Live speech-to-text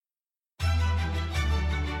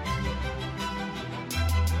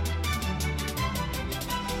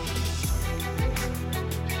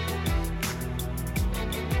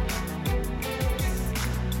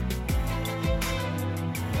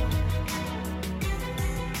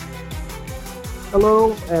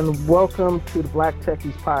Hello and welcome to the Black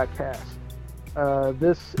Techies podcast.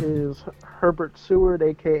 This is Herbert Seward,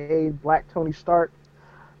 aka Black Tony Stark,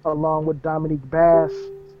 along with Dominique Bass.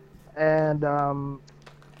 And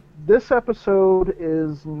this episode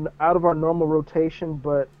is out of our normal rotation,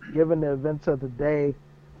 but given the events of the day,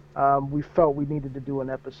 we felt we needed to do an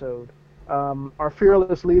episode. Our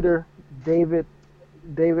fearless leader, David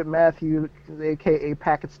David Matthew, aka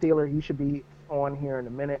Packet Stealer, he should be on here in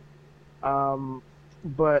a minute. Um,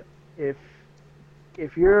 but if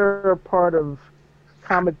if you're a part of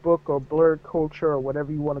comic book or blurred culture or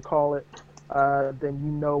whatever you want to call it, then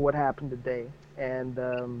you know what happened today, and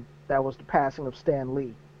that was the passing of Stan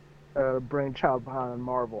Lee, brainchild behind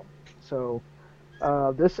Marvel. So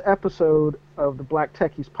this episode of the Black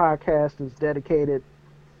Techies podcast is dedicated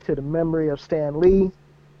to the memory of Stan Lee,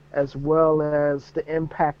 as well as the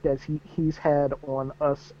impact that he's had on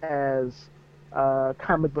us as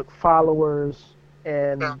comic book followers,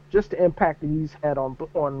 and just the impact that he's had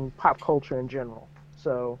on pop culture in general.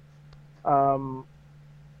 So, um,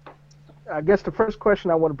 I guess the first question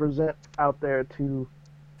I want to present out there to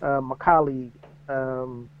my colleague,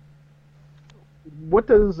 um, what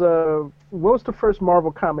was the first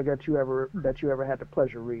Marvel comic that you ever had the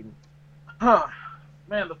pleasure of reading? Huh.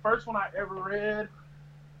 Man, the first one I ever read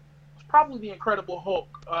was probably The Incredible Hulk.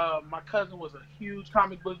 My cousin was a huge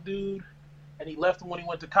comic book dude, and he left him when he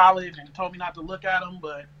went to college, and he told me not to look at him.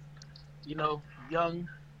 But you know, young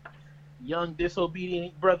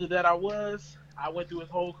disobedient brother that I was, I went through his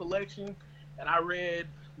whole collection, and I read,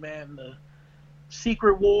 man, the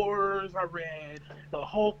Secret Wars. I read the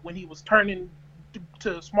Hulk when he was turning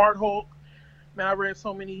to Smart Hulk. Man, I read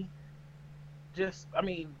so many. I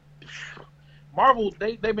mean, Marvel,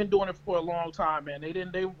 they've been doing it for a long time, man.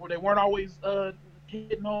 They weren't always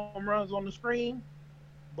hitting home runs on the screen,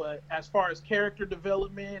 but as far as character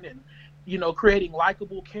development and creating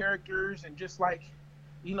likable characters and just like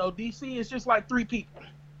DC is just like three people,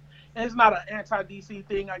 and it's not an anti DC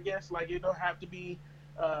thing, I guess. Like it don't have to be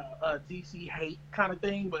a DC hate kind of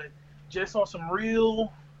thing, but just on some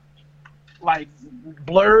real like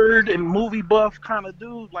blurred and movie buff kind of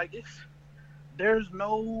dude, like there's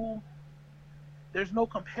no there's no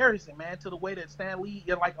comparison, man, to the way that Stan Lee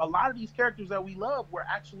and like a lot of these characters that we love were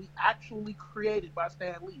actually created by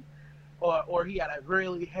Stan Lee, or he had a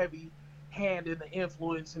really heavy hand in the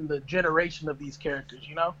influence in the generation of these characters,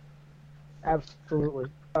 you know. Absolutely.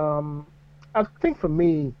 I think for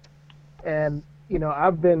me, and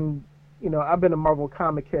I've been a Marvel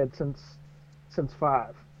comic head since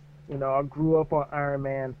five. I grew up on Iron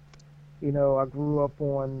Man. I grew up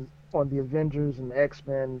on the Avengers and the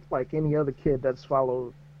X-Men, like any other kid that's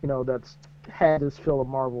followed, that's had this feel of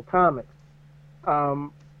Marvel comics.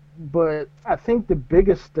 Um, but I think the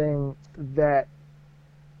biggest thing that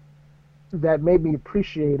that made me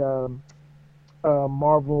appreciate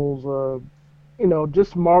Marvel's,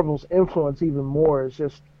 just Marvel's influence even more is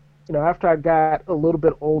just, after I got a little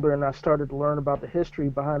bit older and I started to learn about the history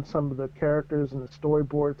behind some of the characters and the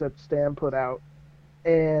storyboards that Stan put out,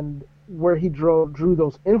 and where he drew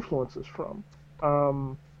those influences from,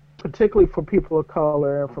 particularly for people of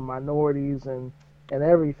color and for minorities and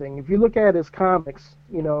everything. If you look at his comics,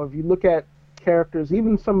 if you look at characters,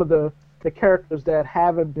 even some of the characters that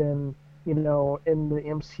haven't been, in the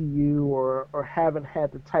MCU or haven't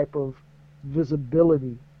had the type of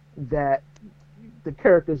visibility that the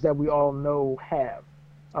characters that we all know have,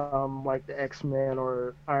 like the X-Men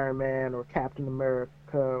or Iron Man or Captain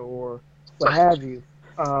America or what have you.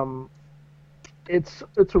 Um, it's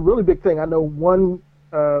a really big thing. I know one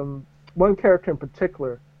character in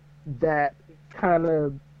particular that kind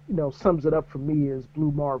of sums it up for me is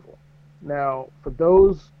Blue Marvel. Now, for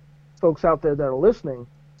those folks out there that are listening,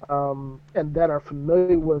 and that are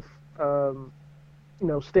familiar with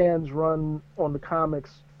Stan's run on the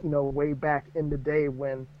comics, way back in the day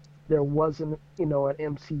when there wasn't an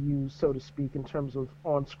MCU, so to speak, in terms of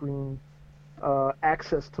on-screen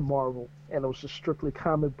access to Marvel, and it was just strictly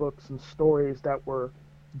comic books and stories that were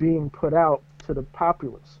being put out to the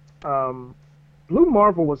populace. Blue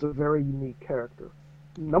Marvel was a very unique character.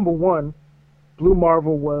 Number one, Blue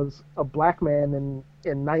Marvel was a black man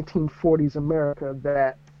in 1940s America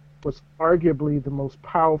that was arguably the most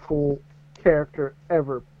powerful character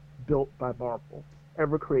ever built by Marvel,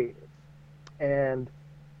 ever created. And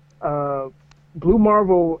uh, Blue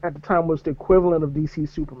Marvel at the time was the equivalent of DC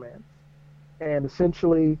Superman. And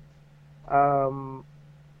essentially, um,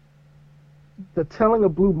 the telling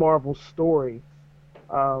of Blue Marvel's story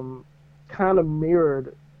um, kind of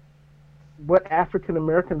mirrored what African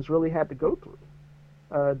Americans really had to go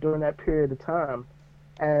through during that period of time,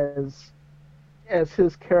 as as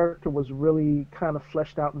his character was really kind of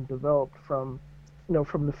fleshed out and developed from,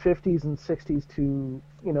 from the 50s and 60s to,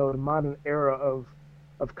 the modern era of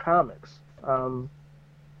comics.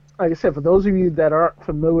 Like I said, for those of you that aren't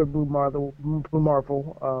familiar with Blue Marvel,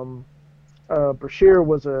 Bashir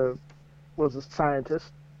was a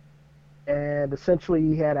scientist, and essentially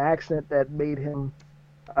he had an accident that made him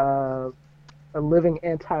uh, a living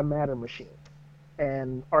antimatter machine,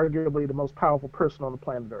 and arguably the most powerful person on the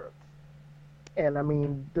planet Earth. And I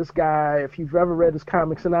mean, this guy, if you've ever read his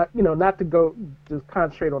comics, and not to go to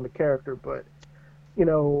concentrate on the character, but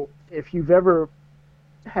if you've ever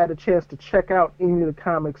had a chance to check out any of the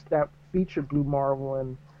comics that feature Blue Marvel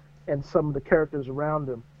and some of the characters around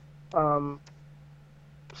him,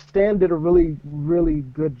 Stan did a really, really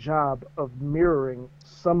good job of mirroring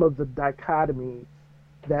some of the dichotomy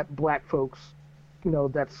that black folks,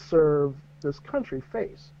 that serve this country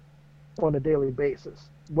face on a daily basis.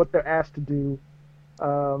 What they're asked to do,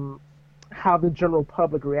 how the general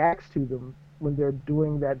public reacts to them when they're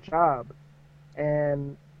doing that job,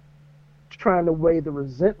 and trying to weigh the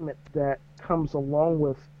resentment that comes along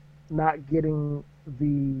with not getting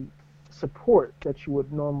the support that you would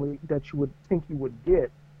think you would get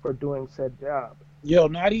for doing said job. Yo,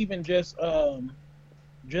 not even just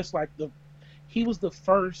like he was the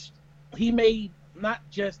first. He made not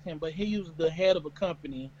just him, but he was the head of a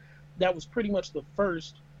company that was pretty much the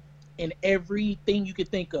first in everything you could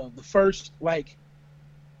think of. The first like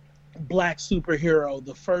black superhero,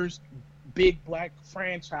 the first big black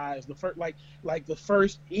franchise, the first like the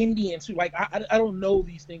first Indian suit. Like I don't know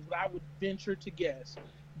these things, but I would venture to guess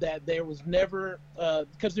that there was never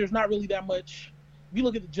because there's not really that much. If you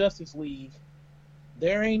look at the Justice League,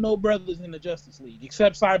 there ain't no brothers in the Justice League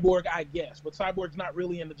except Cyborg, I guess, but Cyborg's not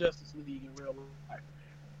really in the Justice League in real life.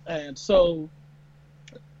 And so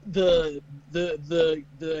the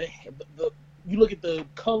you look at the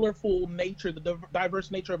colorful nature, the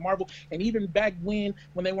diverse nature of Marvel, and even back when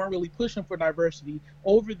they weren't really pushing for diversity,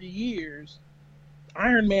 over the years,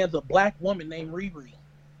 Iron Man's a black woman named Riri.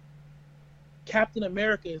 Captain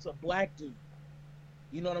America is a black dude.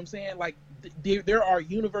 You know what I'm saying? Like, there are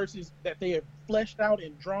universes that they have fleshed out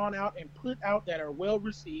and drawn out and put out that are well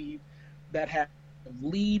received, that have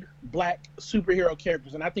lead black superhero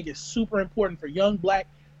characters. And I think it's super important for young black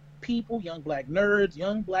people, young black nerds,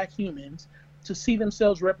 young black humans to see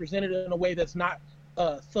themselves represented in a way that's not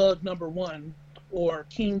thug number one or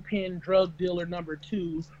kingpin drug dealer number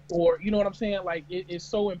two, or, you know what I'm saying? Like, it's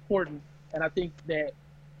so important. And I think that,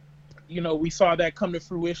 we saw that come to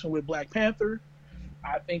fruition with Black Panther.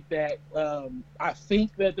 I think that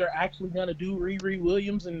they're actually going to do Riri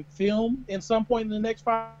Williams in film in some point in the next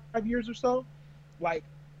 5 years or so. Like,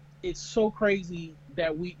 it's so crazy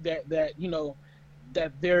that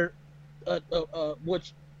that they're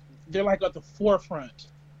which they're like at the forefront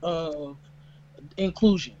of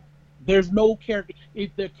inclusion. There's no character.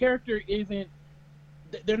 If the character isn't,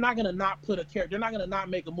 they're not gonna not put a character. They're not gonna not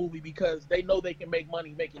make a movie because they know they can make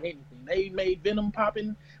money making anything. They made Venom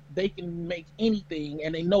popping. They can make anything,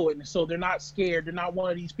 and they know it. And so they're not scared. They're not one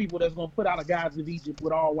of these people that's gonna put out a Gods of Egypt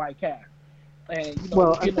with all white cast. And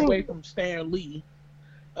getting away from Stan Lee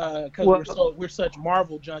because we're such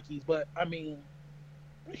Marvel junkies. But I mean,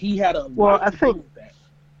 he had a lot to do with that.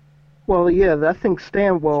 Well, yeah, I think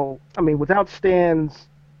Stan. Well, I mean, without Stan's,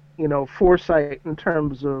 foresight in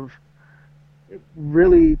terms of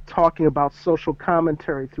really talking about social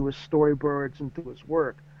commentary through his storyboards and through his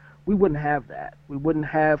work, we wouldn't have that. We wouldn't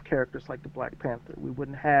have characters like the Black Panther. We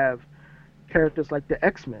wouldn't have characters like the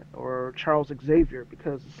X-Men or Charles Xavier,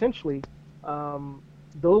 because essentially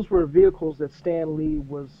those were vehicles that Stan Lee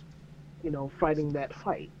was, fighting that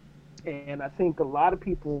fight. And I think what a lot of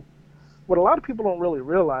people don't really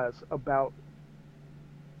realize about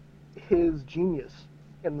his genius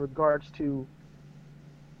in regards to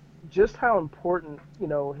just how important,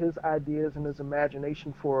 his ideas and his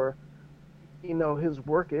imagination for, his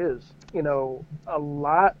work is. A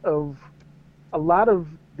lot of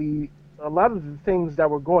the things that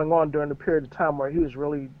were going on during the period of time where he was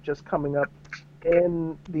really just coming up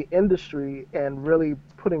in the industry and really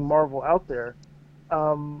putting Marvel out there,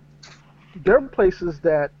 there are places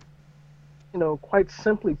that, quite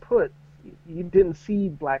simply put, you didn't see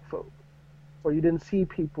black folk or you didn't see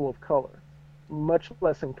people of color, much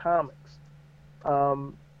less in comics.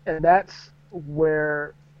 And that's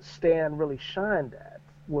where Stan really shined at,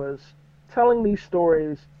 was telling these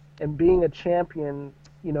stories and being a champion,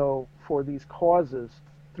 for these causes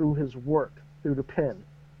through his work, through the pen.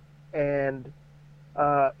 And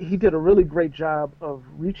he did a really great job of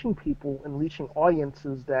reaching people and reaching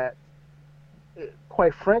audiences that,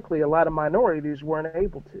 quite frankly, a lot of minorities weren't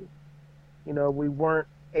able to. You know, we weren't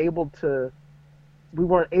able to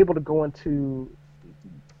go into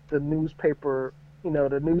the newspaper,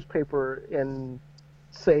 the newspaper in,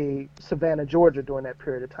 say, Savannah, Georgia during that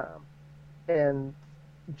period of time, and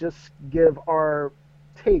just give our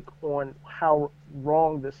take on how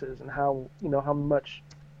wrong this is and how much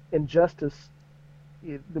injustice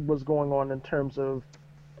was going on in terms of,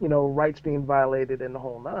 rights being violated in the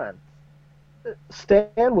whole nine.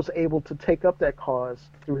 Stan was able to take up that cause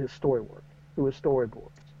through his story work, through his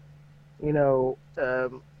storyboards. You know,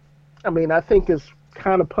 I mean, I think it's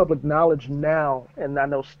kind of public knowledge now, and I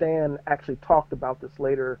know Stan actually talked about this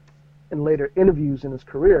later in later interviews in his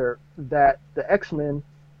career, that the X-Men,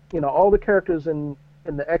 all the characters in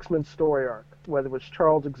the X-Men story arc, whether it's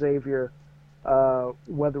Charles Xavier,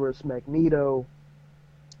 whether it's Magneto,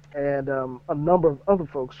 and a number of other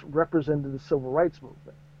folks, represented the civil rights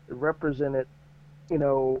movement. It represented,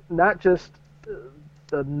 not just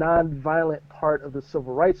the non-violent part of the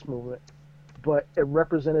civil rights movement, but it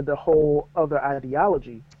represented the whole other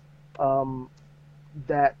ideology um,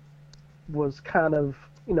 that was kind of,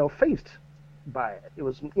 faced by it. It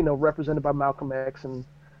was, represented by Malcolm X and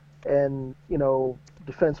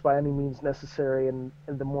defense by any means necessary, and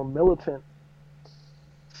the more militant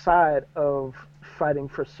side of fighting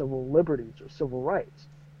for civil liberties or civil rights.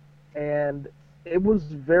 And it was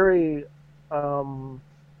very um,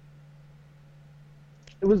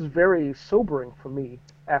 it was very sobering for me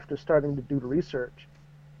after starting to do the research,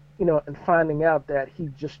 and finding out that he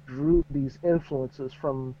just drew these influences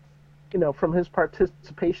from, from his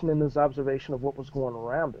participation in his observation of what was going on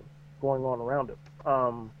around him.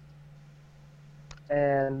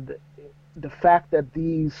 And the fact that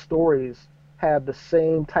these stories have the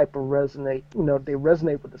same type of resonate, they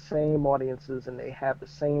resonate with the same audiences and they have the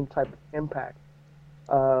same type of impact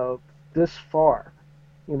uh, this far,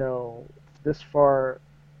 you know, this far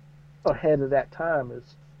ahead of that time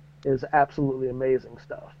is absolutely amazing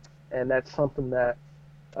stuff. And that's something that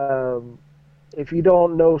um, if you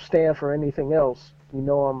don't know Stan for anything else, you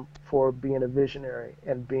know him for being a visionary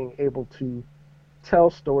and being able to tell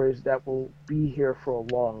stories that will be here for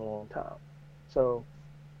a long, long time. So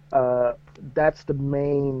uh, that's the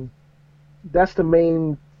main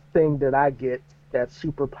thing that I get that's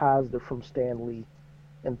super positive from Stan Lee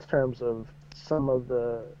in terms of some of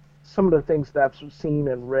the some of the things that I've seen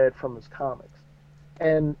and read from his comics.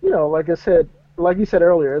 And like I said, like you said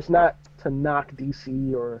earlier, it's not to knock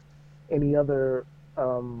DC or any other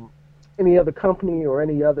um, any other company or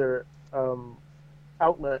any other um,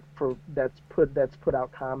 outlet for that's put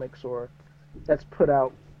out comics or that's put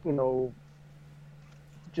out you know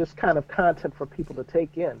just kind of content for people to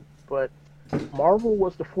take in. But Marvel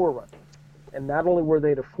was the forerunner, and not only were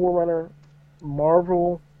they the forerunner,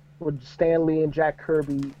 Marvel with Stan Lee and Jack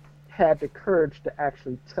Kirby had the courage to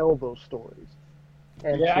actually tell those stories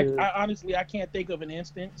and Yeah, to I honestly I can't think of an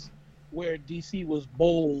instance where DC was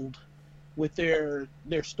bold with their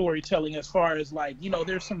storytelling as far as like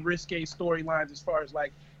there's some risque storylines as far as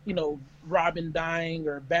like Robin dying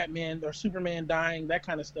or Batman or Superman dying, that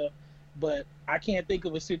kind of stuff, but I can't think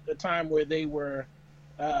of a time where they were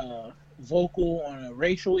vocal on a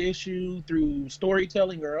racial issue through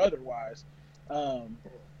storytelling or otherwise. um,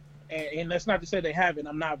 and that's not to say they haven't.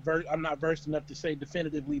 I'm not versed enough to say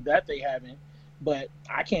definitively that they haven't, but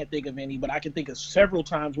I can't think of any. But I can think of several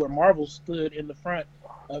times where Marvel stood in the front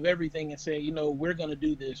of everything and said, we're going to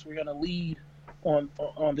do this. We're going to lead on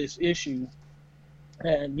this issue.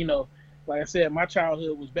 And like I said, my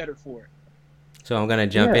childhood was better for it. So I'm gonna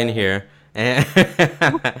jump in yeah. here, and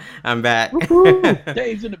I'm back. Woohoo!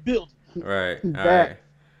 Dave's in the building. Right. He's All back. right.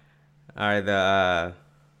 All right. The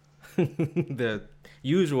the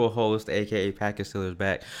usual host, aka Package Stealer, is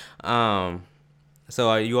back. Um.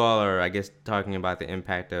 So you all are, I guess, talking about the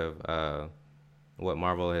impact of what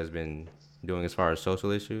Marvel has been doing as far as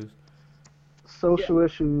social issues. Yeah. Social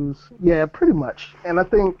issues, yeah, pretty much. And I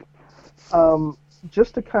think um,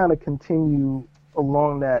 just to kind of continue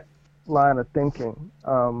along that line of thinking,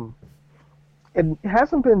 it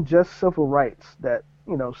hasn't been just civil rights that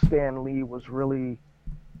Stan Lee was really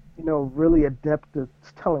really adept at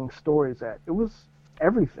telling stories at. It was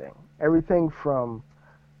everything from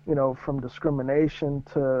from discrimination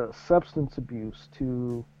to substance abuse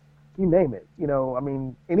to you name it. I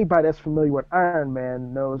mean, anybody that's familiar with Iron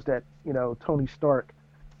Man knows that Tony Stark,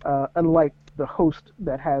 unlike the host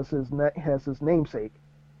that has his namesake,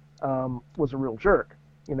 was a real jerk.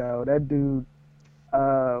 That dude,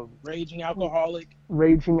 uh, Raging alcoholic.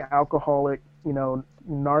 raging alcoholic.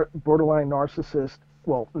 Borderline narcissist.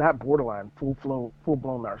 Well, not borderline, full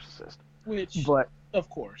blown narcissist. Which, But of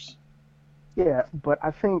course. yeah, but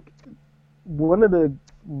I think one of the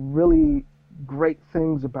really great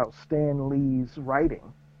things about Stan Lee's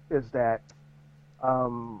writing is that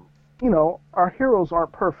um, our heroes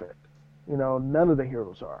aren't perfect. None of the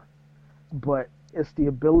heroes are, but it's the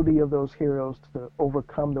ability of those heroes to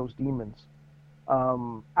overcome those demons.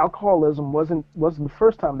 Alcoholism wasn't the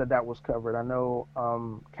first time that was covered. I know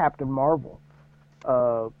Captain Marvel,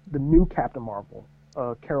 the new Captain Marvel,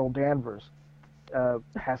 Carol Danvers,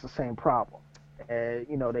 has the same problem. And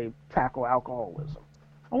they tackle alcoholism.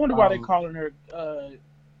 I wonder why they Um, calling her uh,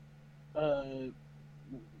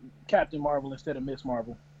 Captain Marvel instead of Miss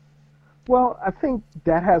Marvel. well, I think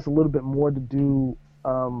that has a little bit more to do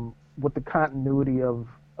with the continuity of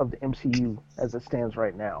the MCU as it stands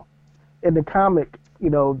right now. In the comic,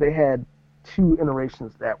 they had two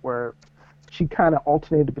iterations that were she kind of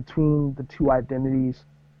alternated between the two identities.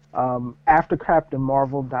 After Captain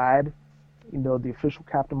Marvel died, the official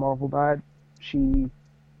Captain Marvel died, she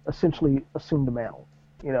essentially assumed the mantle.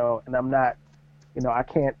 And I'm not, I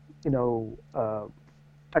can't,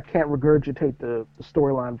 I can't regurgitate the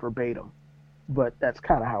storyline verbatim, but that's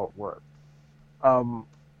kind of how it worked. Um,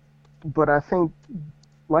 but I think,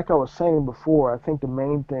 like I was saying before, I think the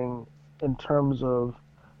main thing in terms of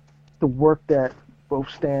the work that both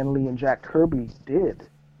Stan Lee and Jack Kirby did,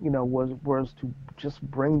 was to just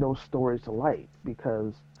bring those stories to light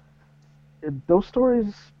because those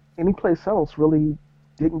stories anyplace else really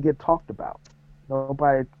didn't get talked about.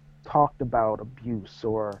 Nobody talked about abuse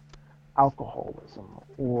or alcoholism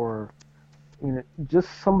or just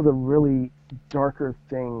some of the really darker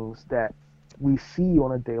things that we see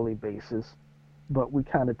on a daily basis, but we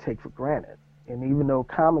kind of take for granted. And even though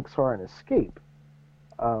comics are an escape,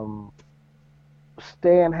 um,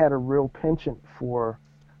 Stan had a real penchant for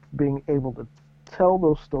being able to tell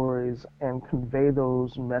those stories and convey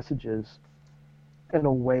those messages in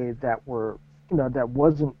a way that that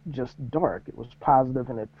wasn't just dark. It was positive,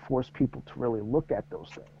 and it forced people to really look at those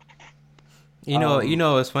things. Um,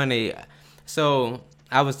 It's funny. So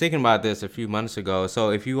I was thinking about this a few months ago.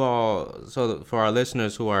 So if you all, so for our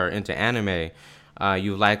listeners who are into anime,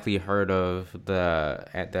 you've likely heard of the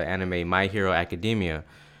anime My Hero Academia.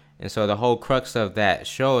 And so the whole crux of that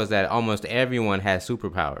show is that almost everyone has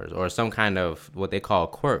superpowers or some kind of what they call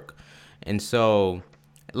quirk. And so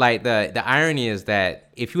like the irony is that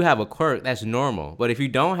if you have a quirk, that's normal. But if you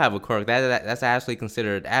don't have a quirk, that's actually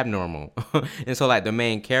considered abnormal. And so like the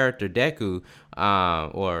main character Deku,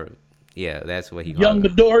 or yeah, that's what he calls Young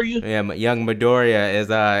it. Midoriya. Yeah, young Midoriya,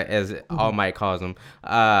 as All Might calls him.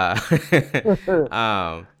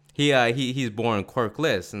 He's born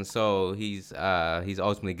quirkless, and so he's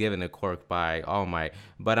ultimately given a quirk by All Might.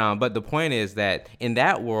 But the point is that in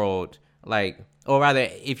that world, like, or rather,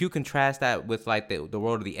 if you contrast that with like the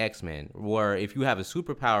world of the X-Men, where if you have a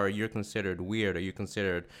superpower, you're considered weird or you're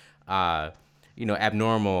considered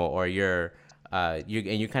abnormal, or you're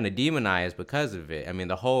kind of demonized because of it. I mean,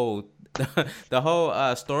 the whole the whole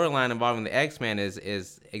storyline involving the X-Men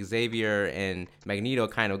is Xavier and Magneto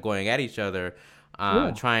kind of going at each other,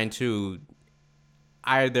 yeah, trying to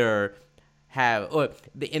either have, or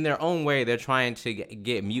in their own way, they're trying to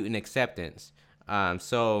get mutant acceptance.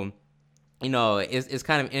 So it's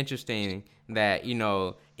kind of interesting that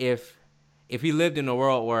if he lived in a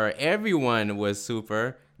world where everyone was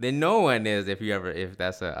super, then no one is. If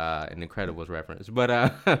that's an Incredibles reference,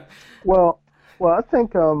 but well,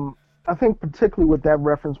 I think particularly with that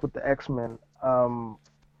reference with the X-Men,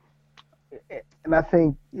 and I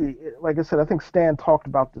think, like I said, I think Stan talked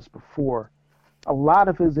about this before. A lot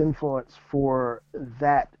of his influence for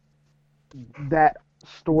that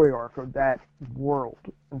story arc or that world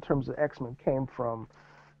in terms of X-Men came from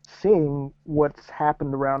seeing what's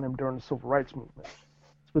happened around him during the Civil Rights Movement,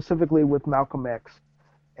 specifically with Malcolm X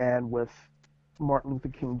and with Martin Luther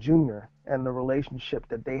King Jr. and the relationship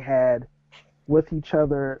that they had with each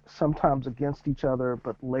other, sometimes against each other,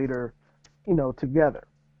 but later, together.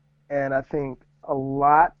 And I think a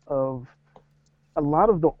lot of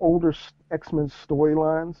the older X-Men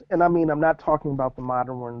storylines, and I mean, I'm not talking about the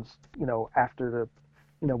modern ones, after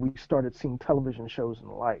we started seeing television shows and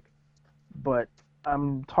the like, but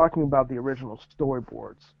I'm talking about the original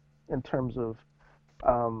storyboards in terms of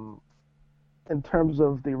um,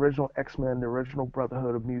 the original X-Men, the original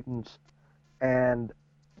Brotherhood of Mutants, and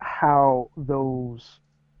how those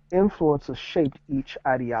influences shaped each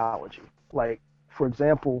ideology. Like, for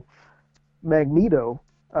example, Magneto,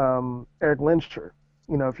 Eric Lehnsherr,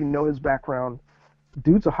 if you know his background,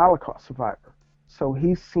 dude's a Holocaust survivor. So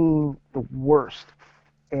he's seen the worst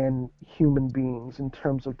in human beings in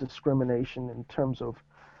terms of discrimination, in terms of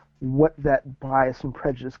what that bias and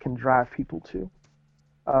prejudice can drive people to.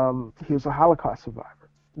 He was a Holocaust survivor.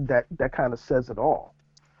 That kind of says it all.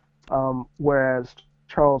 whereas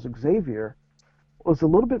Charles Xavier was a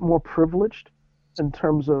little bit more privileged in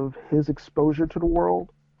terms of his exposure to the world,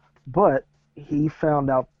 but he found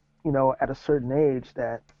out, at a certain age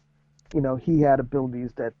that, he had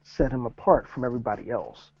abilities that set him apart from everybody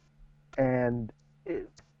else. And it,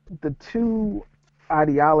 the two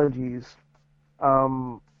ideologies,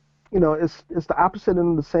 um, it's the opposite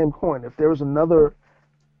end of the same coin. If there's another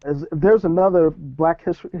Black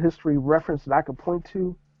history reference that I could point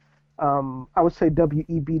to, I would say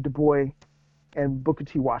W.E.B. Du Bois and Booker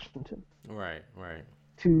T. Washington. Right, right.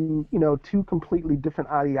 Two completely different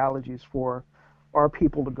ideologies for our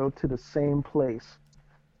people to go to the same place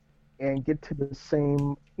and get to the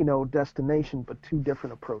same, destination, but two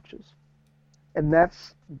different approaches. And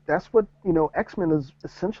that's what, X-Men is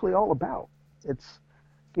essentially all about. It's,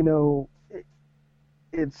 you know, it,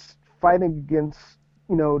 it's fighting against,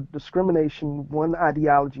 discrimination. One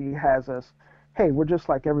ideology has us, hey, we're just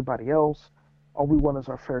like everybody else. All we want is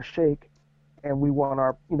our fair shake, and all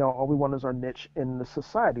we want is our niche in the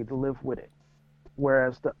society to live with it.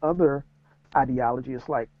 Whereas the other ideology is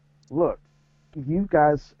like, look, you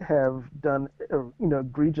guys have done,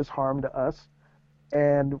 egregious harm to us,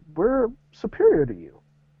 and we're superior to you.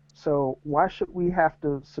 So why should we have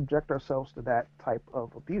to subject ourselves to that type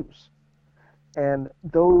of abuse? And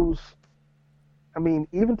those, I mean,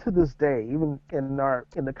 even to this day, even in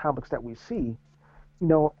the comics that we see,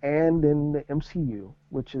 and in the MCU,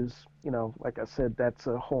 which is, like I said, that's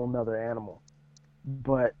a whole nother animal.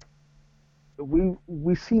 But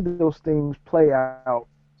we see those things play out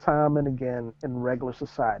time and again in regular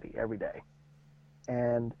society every day.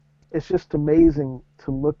 And it's just amazing to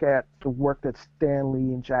look at the work that Stan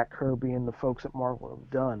Lee and Jack Kirby and the folks at Marvel have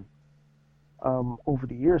done, over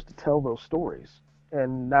the years to tell those stories.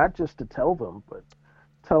 And not just to tell them, but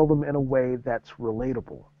tell them in a way that's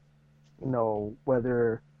relatable.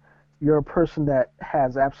 Whether you're a person that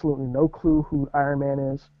has absolutely no clue who Iron Man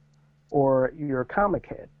is, or you're a comic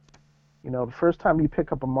head. The first time you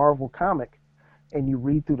pick up a Marvel comic and you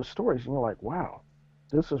read through the stories, and you're like, wow,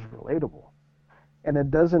 this is relatable. And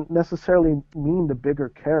it doesn't necessarily mean the bigger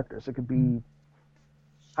characters. It could be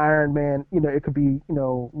Iron Man, it could be,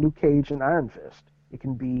 Luke Cage and Iron Fist. It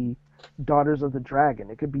can be Daughters of the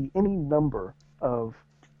Dragon. It could be any number of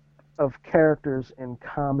characters in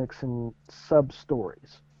comics and sub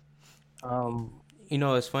stories. Um,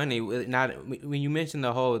 It's funny. Not when you mentioned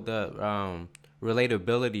the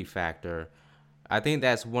relatability factor. I think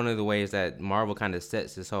that's one of the ways that Marvel kind of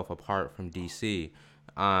sets itself apart from DC.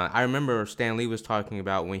 I remember Stan Lee was talking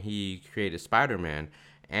about when he created Spider-Man,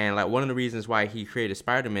 and like one of the reasons why he created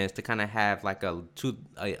Spider-Man is to kind of have like a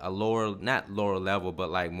lower, not lower level, but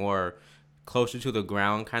like more closer to the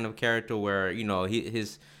ground kind of character where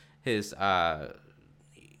his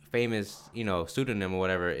famous pseudonym or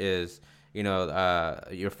whatever is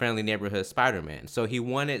your friendly neighborhood Spider-Man. So he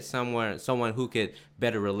wanted someone who could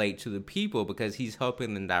better relate to the people because he's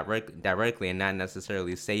helping them directly and not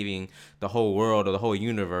necessarily saving the whole world or the whole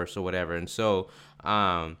universe or whatever. And so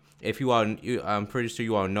if I'm pretty sure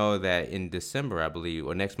you all know that in December, I believe,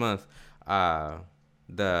 or next month,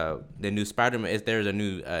 the new Spider-Man there's a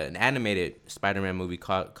new an animated Spider-Man movie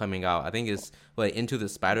coming out. I think it's Into the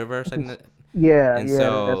Spider-Verse. yeah, And yeah,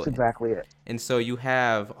 so that's exactly it. and so you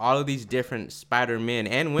have all of these different Spider-Men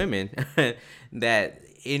and women that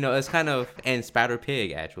it's kind of and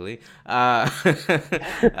Spider-Pig actually. Yeah,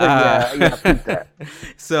 yeah, peep that.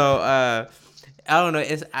 So I don't know.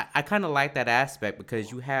 I kind of like that aspect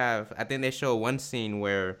because I think they show one scene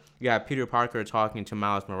where you have Peter Parker talking to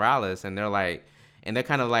Miles Morales, and they're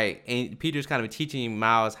kind of like, and Peter's kind of teaching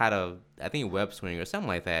Miles how to, I think, web swing or something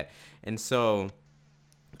like that, and so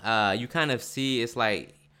you kind of see it's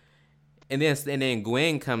like. And then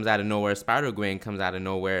Gwen comes out of nowhere. Spider Gwen comes out of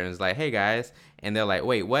nowhere and is like, "Hey guys," and they're like,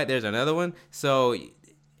 "Wait, what? There's another one?" So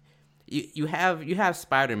you have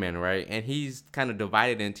Spider-Man, right? And he's kind of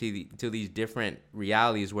divided into these different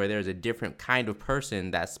realities where there's a different kind of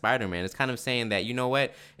person that's Spider-Man. It's kind of saying that, you know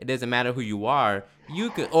what? It doesn't matter who you are. You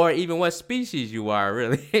could, or even what species you are,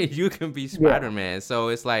 really. You can be Yeah. Spider-Man. So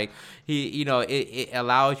it's like it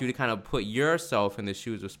allows you to kind of put yourself in the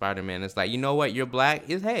shoes of Spider-Man. It's like, you know what? You're black.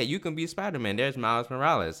 Hey, you can be Spider-Man. There's Miles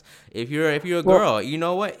Morales. If you're a Well, girl, you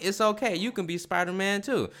know what? It's okay. You can be Spider-Man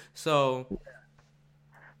too. So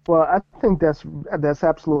well, I think that's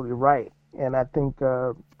absolutely right. And I think,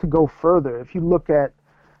 to go further, if you look at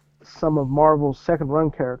some of Marvel's second run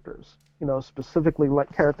characters, specifically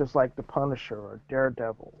like characters like the Punisher or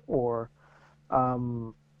Daredevil or,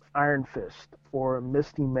 um, Iron Fist or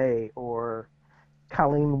Misty May or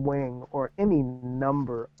Colleen Wing or any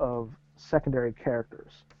number of secondary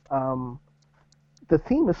characters. Um, the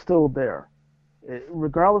theme is still there,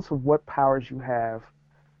 regardless of what powers you have.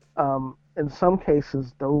 In some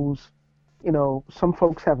cases, some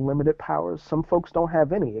folks have limited powers. Some folks don't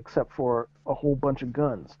have any, except for a whole bunch of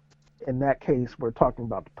guns. In that case, we're talking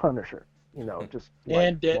about the Punisher. Just like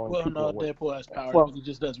And blowing well, people no, away. Deadpool has powers, but Well, he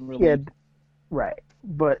just doesn't yeah, really. right.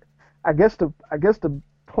 But I guess the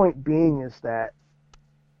point being is that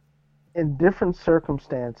in different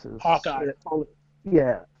circumstances, Hawkeye.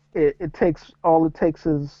 yeah, it takes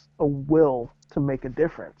is a will to make a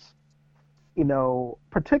difference.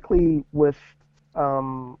 Particularly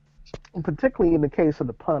um, particularly in the case of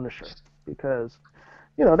the Punisher, because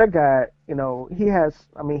that guy, he has.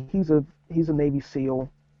 I mean, he's a Navy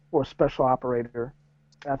SEAL or special operator.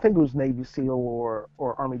 I think it was Navy SEAL or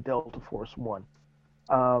Army Delta Force One.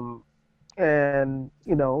 Um, and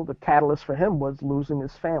the catalyst for him was losing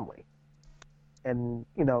his family, and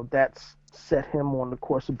that's set him on the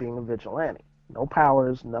course of being a vigilante. No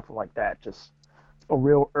powers, nothing like that. Just a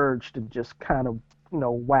real urge to just kind of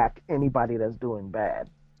whack anybody that's doing bad.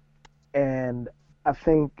 And I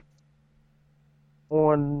think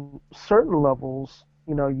on certain levels,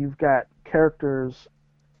 you've got characters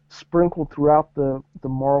sprinkled throughout the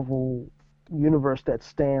Marvel universe that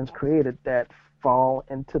Stan's created that fall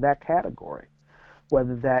into that category.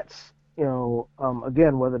 Whether that's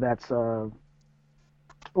again,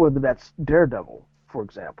 whether that's Daredevil, for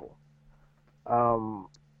example. Um,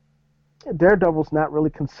 Daredevil's not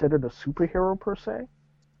really considered a superhero per se.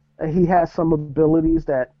 He has some abilities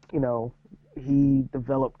that he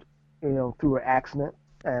developed through an accident,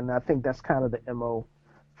 and I think that's kind of the mo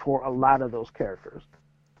for a lot of those characters.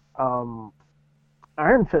 Um,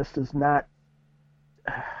 Iron Fist is not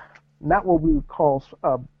what we would call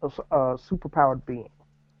a superpowered being.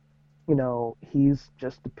 He's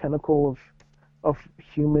just the pinnacle of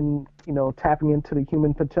human, tapping into the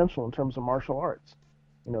human potential in terms of martial arts.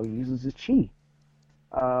 He uses his chi.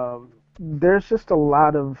 There's just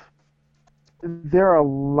there are a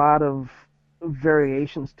lot of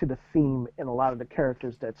variations to the theme in a lot of the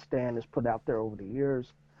characters that Stan has put out there over the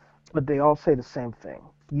years, but they all say the same thing.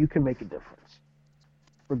 You can make a difference.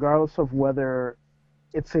 Regardless of whether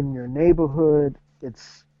it's in your neighborhood,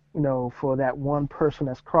 it's, for that one person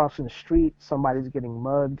that's crossing the street, somebody's getting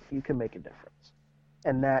mugged, you can make a difference.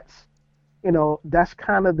 And that's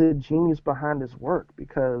kind of the genius behind his work,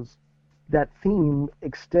 because that theme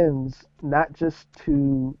extends not just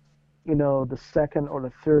to, the second or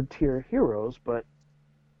the third tier heroes, but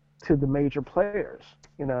to the major players.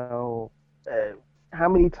 How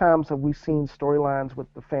many times have we seen storylines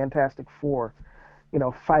with the Fantastic Four,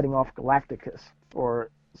 fighting off Galacticus or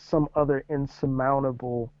some other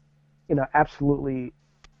insurmountable, absolutely,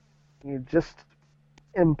 just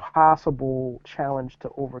impossible challenge to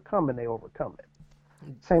overcome, and they overcome it.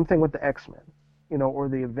 Same thing with the X-Men, or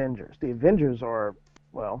the Avengers. The Avengers are,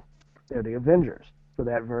 well, they're the Avengers for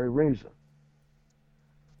that very reason.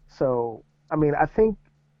 So, I mean, I think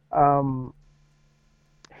um,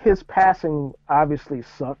 his passing obviously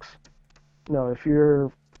sucks. If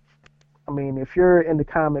you're, I mean, if you're into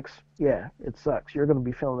comics, yeah, it sucks. You're going to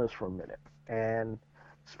be feeling this for a minute. And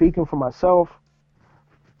speaking for myself,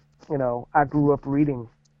 I grew up reading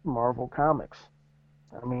Marvel comics.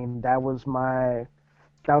 I mean, that was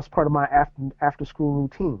part of my after school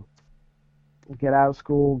routine. Get out of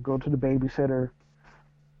school, go to the babysitter,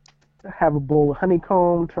 have a bowl of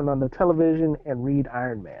honeycomb, turn on the television, and read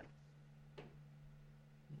Iron Man.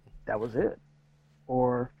 That was it.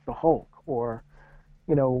 Or the Hulk, or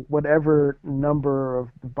whatever number of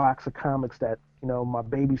the box of comics that my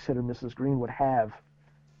babysitter, Mrs. Green, would have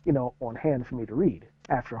on hand for me to read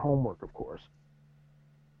after homework, of course.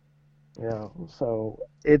 So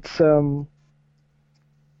it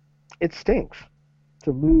stinks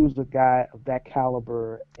to lose a guy of that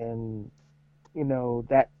caliber, and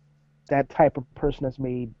that type of person has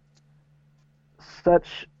made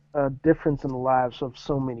such a difference in the lives of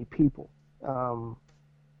so many people. Um,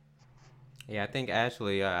 Yeah, I think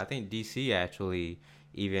DC actually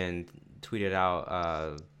even tweeted out,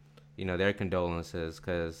 their condolences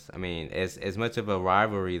because I mean, as much of a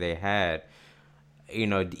rivalry they had,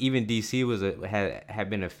 even DC had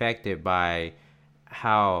been affected by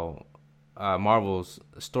how Marvel's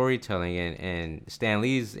storytelling and Stan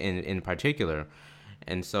Lee's in particular,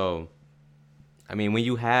 and so I mean, when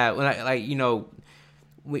you have like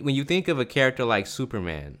when you think of a character like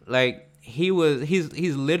Superman, like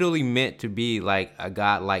he's literally meant to be like a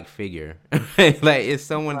godlike figure. Like it's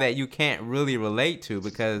someone right. that you can't really relate to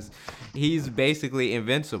because he's basically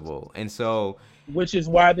invincible. And so Which is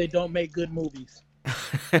why they don't make good movies.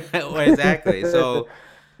 well, exactly. So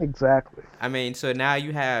Exactly. I mean, so now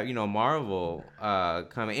you have, Marvel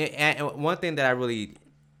coming. And one thing that I really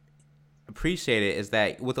appreciated is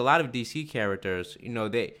that with a lot of DC characters,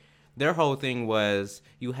 their whole thing was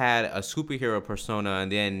you had a superhero persona,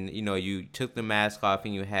 and then you took the mask off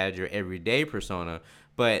and you had your everyday persona.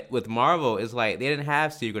 But with Marvel, it's like they didn't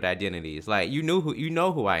have secret identities. Like you know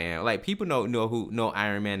who I am. Like people know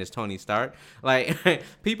Iron Man is Tony Stark. Like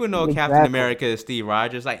people know Captain Exactly. America is Steve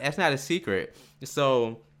Rogers. Like that's not a secret.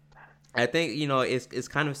 So I think it's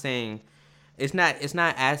kind of saying it's not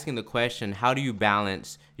asking the question how do you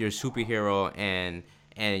balance your superhero and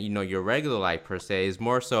your regular life per se. It's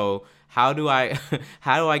more so how do I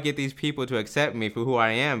how do I get these people to accept me for who I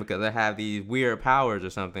am because I have these weird powers or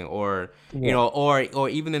something, or Yeah. or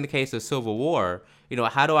even in the case of Civil War,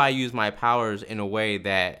 how do I use my powers in a way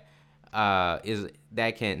that is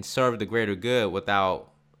that can serve the greater good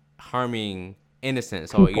without harming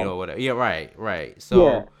innocence or People. whatever. Yeah, right. Yeah.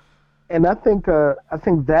 So And I think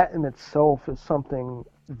that in itself is something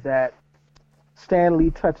that Stan Lee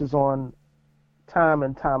touches on time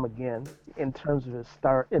and time again in terms of the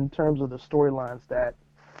storylines that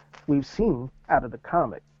we've seen out of the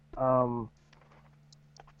comic. Um,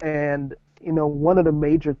 and one of the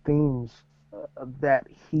major themes that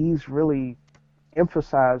he's really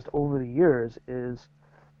emphasized over the years is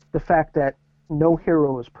the fact that no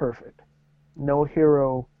hero is perfect. No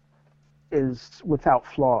hero is without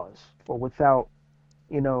flaws or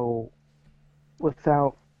you know,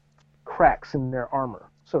 without cracks in their armor,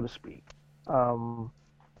 so to speak. Um,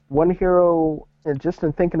 One hero, and just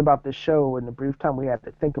in thinking about this show in the brief time we had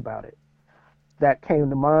to think about it, that came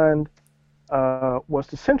to mind was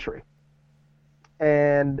the Sentry.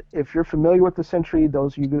 And if you're familiar with the Sentry,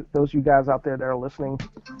 those you guys out there that are listening,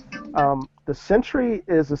 the Sentry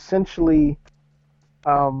is essentially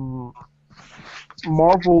um,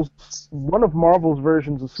 Marvel's one of Marvel's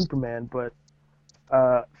versions of Superman. But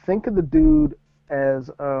think of the dude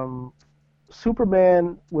as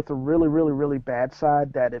Superman with a really, really, really bad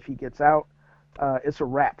side. That if he gets out, it's a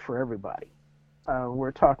wrap for everybody.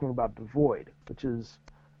 We're talking about the Void,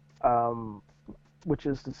 um, which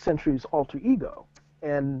is the Sentry's alter ego.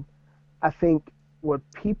 And I think what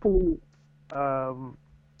people um,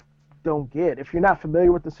 don't get, if you're not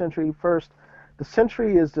familiar with the Sentry, first, the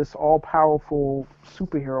Sentry is this all-powerful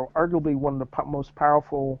superhero, arguably one of the most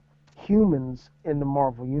powerful humans in the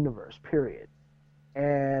Marvel universe. Period.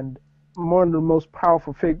 And one of the most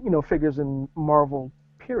powerful figures in Marvel.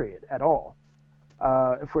 Period. At all.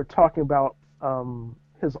 If we're talking about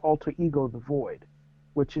his alter ego, the Void,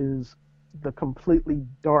 which is the completely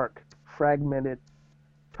dark, fragmented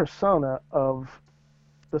persona of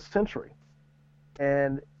the Sentry.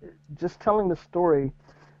 And just telling the story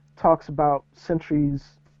talks about Sentry's,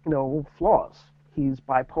 flaws. He's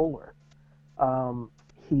bipolar. Um,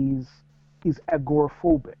 he's he's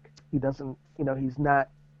agoraphobic. He doesn't,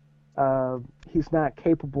 uh, he's not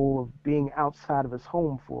capable of being outside of his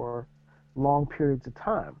home for long periods of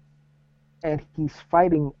time, and he's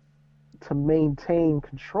fighting to maintain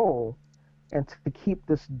control and to keep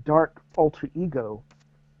this dark alter ego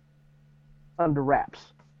under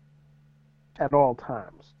wraps at all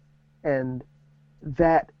times. And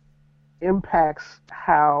that impacts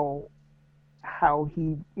how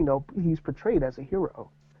he's portrayed as a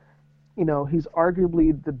hero. He's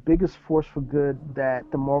arguably the biggest force for good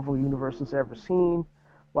that the Marvel universe has ever seen,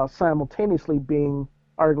 while simultaneously being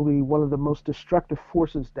arguably one of the most destructive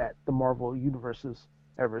forces that the Marvel universe has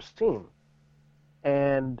ever seen.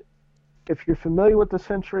 And if you're familiar with the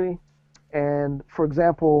Sentry, and for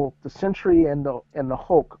example, the Sentry and the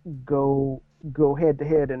Hulk go head to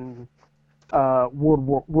head in World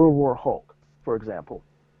War Hulk, for example,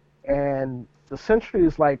 and the Sentry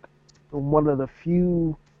is like one of the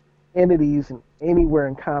few entities anywhere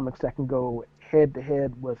in comics that can go head to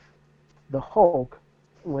head with the Hulk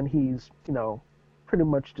when he's pretty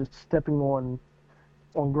much just stepping on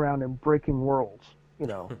ground and breaking worlds.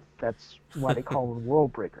 That's why they call him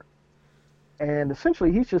World Breaker. And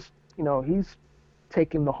essentially, he's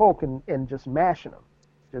taking the Hulk and just mashing him.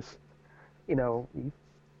 Just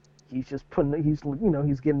he's just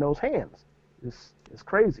he's getting those hands. It's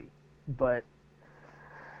crazy. But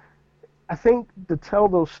I think to tell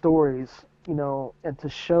those stories, and to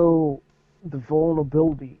show the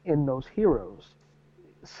vulnerability in those heroes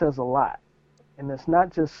says a lot. And it's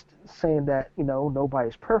not just saying that,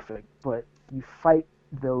 nobody's perfect, but you fight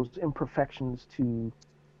those imperfections to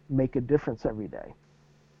make a difference every day.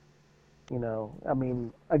 I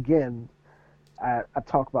mean, again, I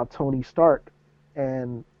talk about Tony Stark,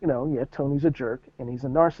 and, yeah, Tony's a jerk and he's a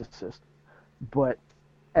narcissist, but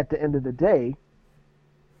at the end of the day,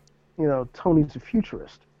 Tony's a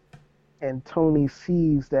futurist. and Tony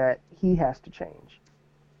sees that he has to change.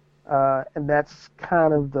 And that's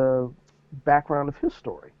kind of the background of his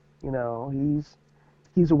story.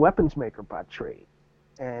 He's a weapons maker by trade,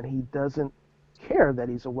 and he doesn't care that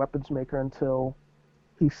he's a weapons maker until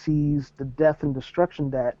he sees the death and destruction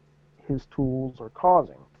that his tools are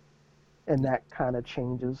causing, and that kind of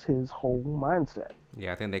changes his whole mindset.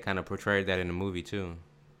 Yeah, I think they kind of portrayed that in the movie too.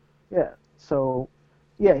 Yeah. So,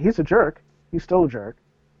 yeah, he's a jerk. He's still a jerk,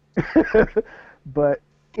 but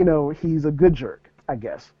he's a good jerk, I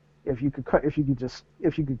guess. If you could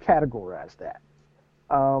categorize that.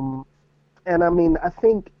 Um, and I mean, I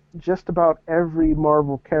think just about every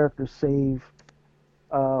Marvel character, save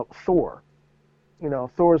Thor.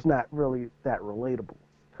 Thor's not really that relatable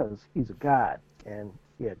because he's a god, and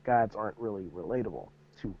yeah, gods aren't really relatable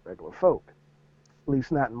to regular folk, at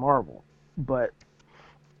least not in Marvel. But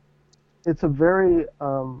it's a very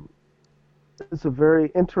um, it's a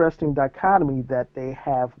very interesting dichotomy that they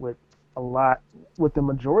have with the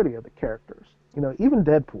majority of the characters. Even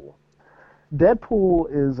Deadpool. Deadpool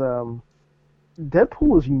is um,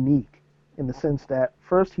 Deadpool is unique in the sense that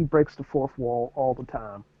first he breaks the fourth wall all the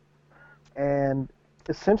time, and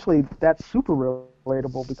essentially that's super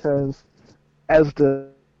relatable because as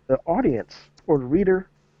the audience or the reader,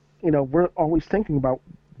 we're always thinking about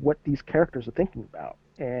what these characters are thinking about,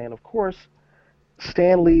 and of course,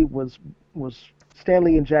 Stanley was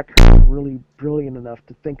Stanley and Jack Kirby were really brilliant enough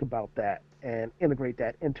to think about that and integrate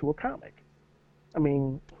that into a comic. I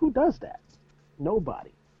mean, who does that?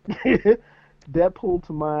 Nobody. Deadpool,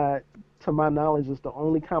 to my knowledge, is the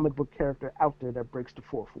only comic book character out there that breaks the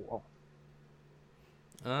fourth wall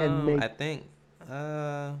and I make think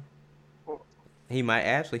uh he might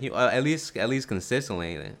actually at least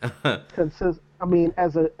consistently. consist. I mean,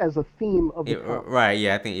 as a theme of the Yeah, comic, right.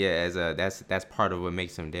 Yeah, I think yeah. As a that's part of what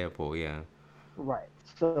makes him Deadpool. Yeah. right?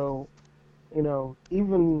 So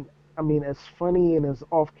even I mean, as funny and as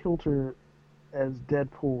off kilter as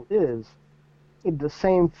Deadpool is, the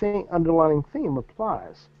same thing, underlying theme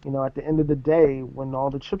applies. At the end of the day, when all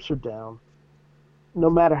the chips are down, no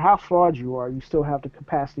matter how flawed you are, you still have the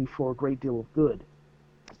capacity for a great deal of good.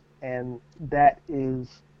 And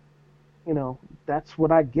that's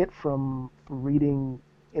what I get from reading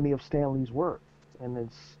any of Stanley's work. And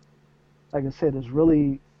it's, like I said, it's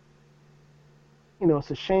really,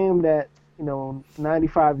 it's a shame that,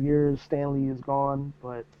 95 years Stanley is gone,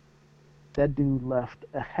 but that dude left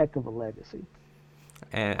a heck of a legacy.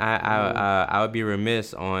 And I I I mean, I would be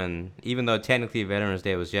remiss on, even though technically Veterans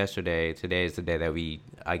Day was yesterday. Today is the day that we,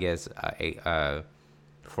 I guess,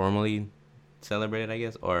 formally celebrated, I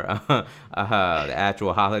guess, or the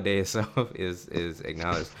actual holiday itself is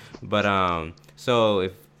acknowledged. But so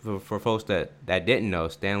if for folks that didn't know,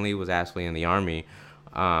 Stanley was actually in the army.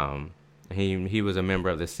 Um, he was a member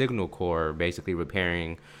of the Signal Corps, basically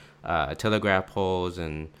repairing telegraph poles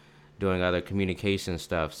and doing other communication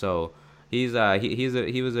stuff. So he was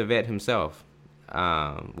a vet himself.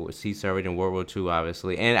 He served in World War II,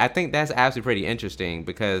 obviously, and I think that's actually pretty interesting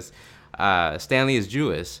because Stanley is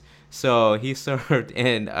Jewish, so he served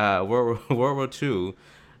in World War II,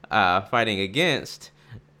 fighting against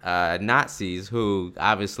Nazis who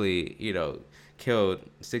obviously killed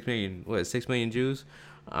 6 million Jews,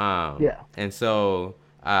 yeah, and so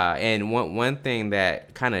and one thing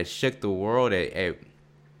that kind of shook the world at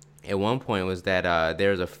one point was that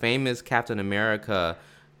there's a famous Captain America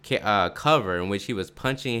cover in which he was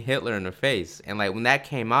punching Hitler in the face, and like when that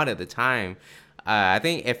came out at the time, I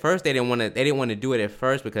think at first they didn't want to do it at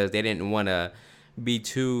first because they didn't want to be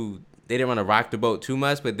too they didn't want to rock the boat too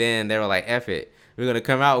much, but then they were like, "F it, we're gonna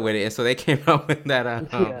come out with it," and so they came out with that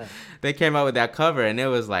yeah, they came out with that cover, and it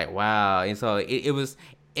was like wow, and so it was.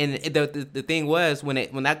 And the thing was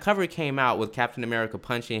when that cover came out with Captain America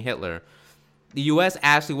punching Hitler, the U.S.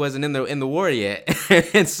 actually wasn't in the war yet,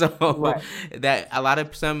 and so right, that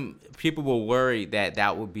some people were worried that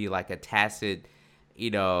that would be like a tacit, you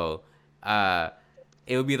know, uh,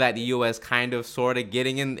 it would be like the U.S. kind of sort of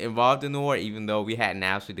getting involved in the war, even though we hadn't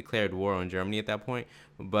actually declared war on Germany at that point.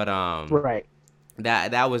 But right,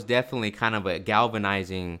 that was definitely kind of a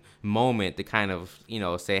galvanizing moment to kind of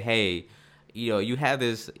say, hey, you have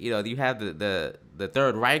this, you have the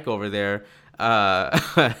Third Reich over there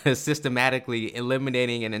systematically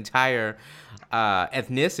eliminating an entire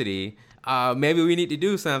ethnicity. Maybe we need to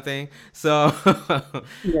do something. So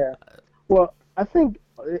yeah. Well, I think,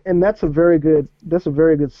 and that's a very good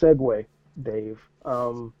segue, Dave.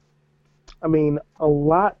 I mean, a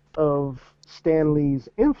lot of Stanley's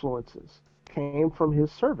influences came from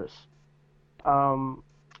his service, um,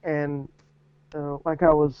 and like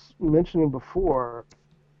I was mentioning before,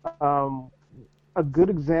 um, a good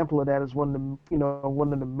example of that is one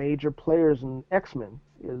of the major players in X-Men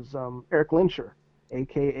is Eric Lenscher,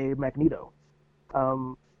 aka Magneto.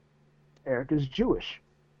 Um, Eric is Jewish.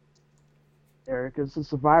 Eric is a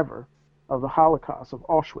survivor of the Holocaust of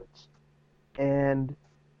Auschwitz, and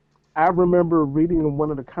I remember reading in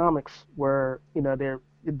one of the comics where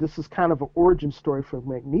this is kind of an origin story for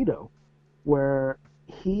Magneto, where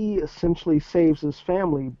he essentially saves his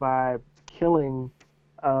family killing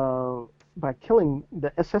uh, by killing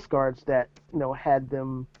the SS guards that had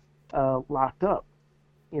them locked up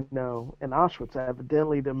in Auschwitz.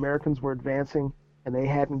 Evidently, the Americans were advancing and they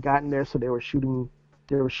hadn't gotten there, so they were shooting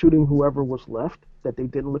whoever was left that they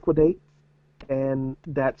didn't liquidate, and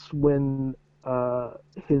that's when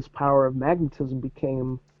his power of magnetism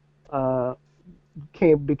uh,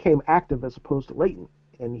 became active as opposed to latent,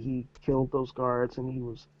 and he killed those guards and he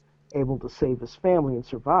was able to save his family and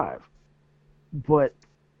survive. But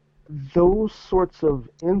those sorts of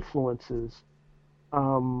influences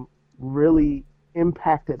really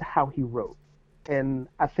impacted how he wrote, and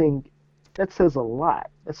I think that says a lot.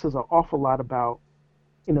 That says an awful lot about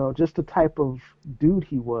just the type of dude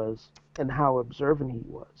he was and how observant he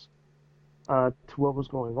was to what was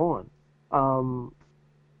going on. Um,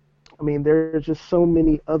 I mean, there's just so many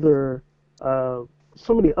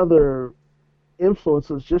other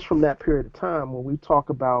influences just from that period of time when we talk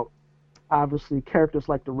about obviously characters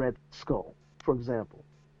like the Red Skull, for example.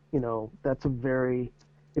 That's a very,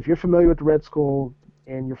 if you're familiar with the Red Skull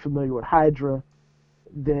and you're familiar with Hydra,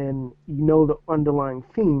 then you know the underlying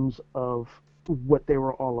themes of what they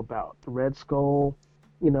were all about. The Red Skull,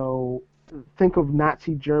 you know, think of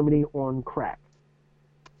Nazi Germany on crack,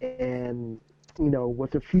 and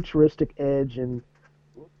with a futuristic edge, and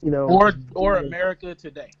or America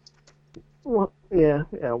today. well, yeah,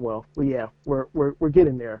 well, we're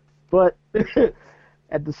getting there, but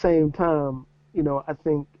at the same time, I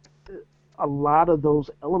think a lot of those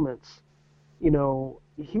elements,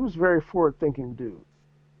 he was very forward-thinking dude.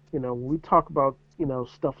 When we talk about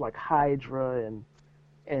stuff like Hydra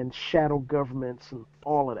and shadow governments and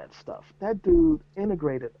all of that stuff, that dude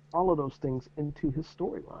integrated all of those things into his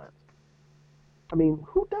storylines. I mean,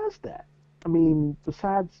 who does that? I mean,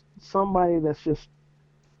 besides somebody that's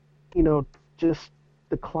you know, just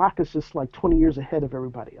the clock is just like 20 years ahead of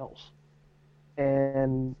everybody else.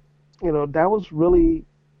 And, that was really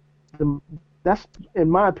that's, in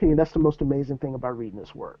my opinion, that's the most amazing thing about reading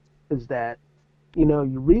his work is that,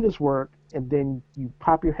 you read his work and then you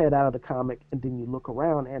pop your head out of the comic and then you look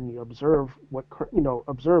around and you observe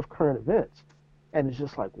observe current events. And it's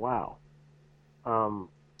just like, wow,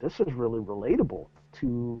 this is really relatable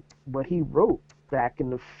to what he wrote back in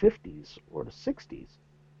the 50s or the 60s.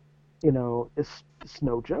 It's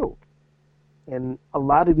no joke. And a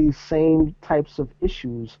lot of these same types of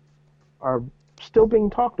issues are still being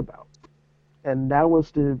talked about. And that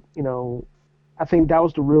was I think that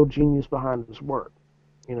was the real genius behind his work,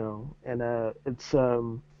 and it's,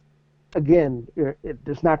 again,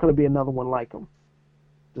 there's not going to be another one like him.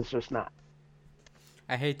 There's just not.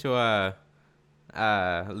 I hate to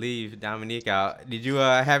leave Dominique out. Did you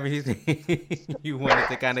have anything you wanted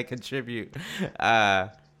to kind of contribute? I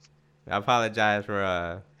apologize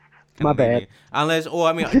for kind My of leaving. bad. Unless, or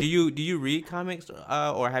I mean, do you read comics,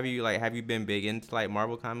 or have you been big into like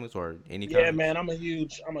Marvel comics or any Yeah, comics? man, I'm a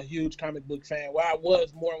huge comic book fan. Well, I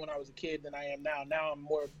was more when I was a kid than I am now. Now I'm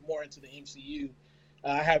more into the MCU.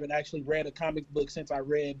 I haven't actually read a comic book since I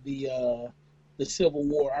read the Civil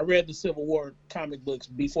War. I read the Civil War comic books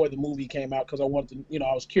before the movie came out because I wanted to,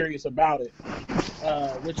 I was curious about it,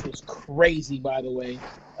 which was crazy, by the way.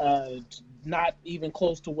 Not even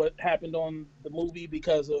close to what happened on the movie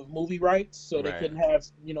because of movie rights, so they Right. couldn't have,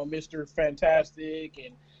 Mr. Fantastic,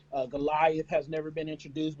 and Goliath has never been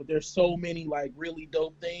introduced, but there's so many like really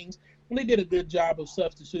dope things. And they did a good job of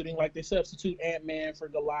substituting, like they substitute Ant-Man for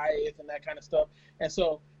Goliath and that kind of stuff. And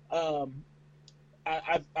so um,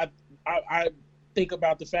 I think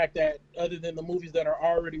about the fact that other than the movies that are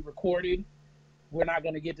already recorded, we're not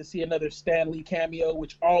going to get to see another Stan Lee cameo,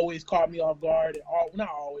 which always caught me off guard. And not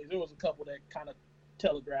always. There was a couple that kind of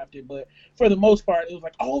telegraphed it, but for the most part, it was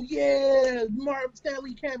like, oh yeah, Stan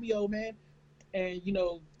Lee cameo, man. And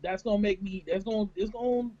that's gonna make me. It's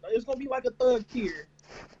gonna be like a thug tear.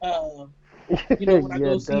 Uh, when I Yeah,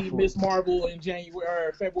 go see definitely. Miss Marvel in January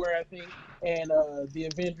or February, I think, and the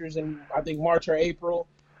Avengers in I think March or April.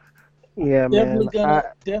 Yeah, definitely man. gonna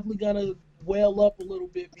definitely gonna well up a little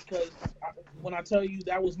bit because when I tell you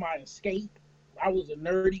that was my escape, I was a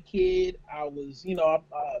nerdy kid. I was,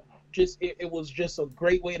 just it was just a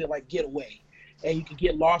great way to like get away, and you could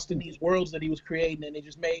get lost in these worlds that he was creating, and it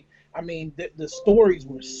just made. I mean, the stories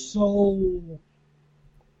were so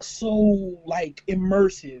so like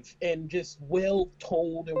immersive and just well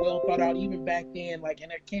told and well thought out even back then. Like,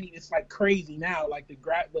 and I can't even, it's like crazy now. Like the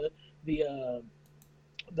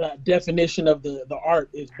the definition of the art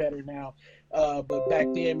is better now. But back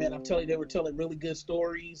then, man, I'm telling you, they were telling really good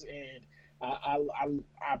stories, and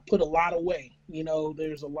I put a lot away. You know,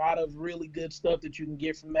 there's a lot of really good stuff that you can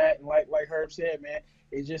get from that. And like Herb said, man,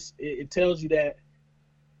 it tells you that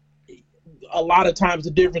a lot of times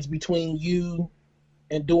the difference between you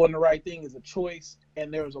and doing the right thing is a choice.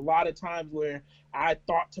 And there was a lot of times where I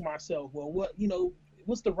thought to myself, well,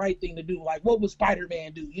 what's the right thing to do? Like, what would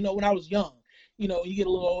Spider-Man do? You know, when I was young, you know, you get a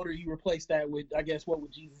little older, you replace that with, I guess, what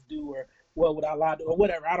would Jesus do, or what would Allah do, or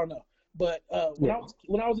whatever. I don't know. But when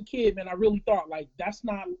I was a kid, man, I really thought like that's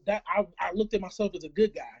not that. I looked at myself as a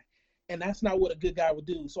good guy, and that's not what a good guy would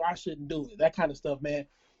do. So I shouldn't do it. That kind of stuff, man.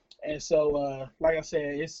 And so, like I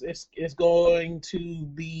said, it's going to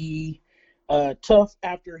be tough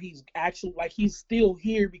after he's actually, like, he's still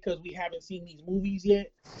here because we haven't seen these movies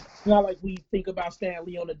yet. It's not like we think about Stan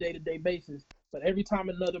Lee on a day-to-day basis, but every time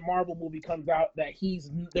another Marvel movie comes out that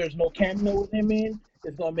there's no cameo with him in,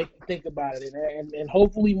 it's gonna make you think about it. And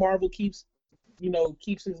hopefully Marvel keeps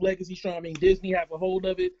his legacy strong. I mean, Disney has a hold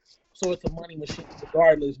of it, so it's a money machine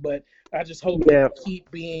regardless. But I just hope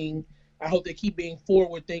I hope they keep being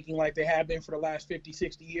forward thinking like they have been for the last 50,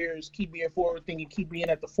 60 years. Keep being forward thinking, keep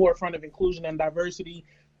being at the forefront of inclusion and diversity.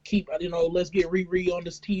 Let's get Riri on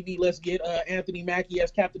this TV. Let's get Anthony Mackie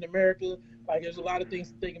as Captain America. Like, there's a lot of things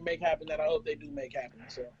that they can make happen that I hope they do make happen.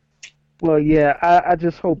 So. Well, yeah, I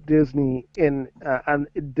just hope Disney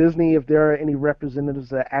Disney, if there are any representatives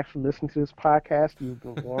that actually listen to this podcast, you've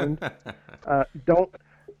been warned.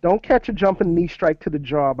 Don't catch a jumping knee strike to the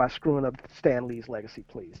jaw by screwing up Stan Lee's legacy,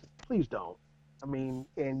 please. Please don't.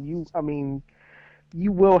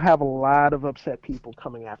 You will have a lot of upset people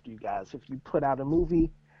coming after you guys if you put out a movie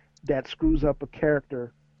that screws up a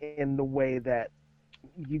character in the way that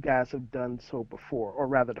you guys have done so before, or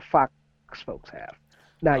rather the Fox folks have.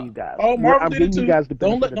 Now you guys. Oh, Marvel did it too. You guys the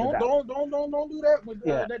don't benefit do of the that with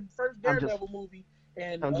that first Daredevil movie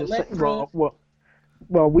and I'm just Electra. saying,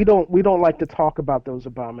 well, we don't like to talk about those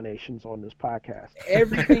abominations on this podcast.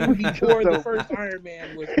 Everything before the first Iron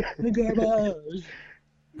Man was the garbage.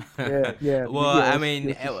 Yeah. Well, I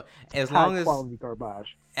mean, as long as quality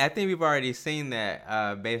garbage. I think we've already seen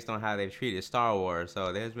that based on how they've treated Star Wars.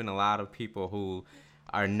 So there's been a lot of people who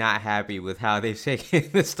are not happy with how they've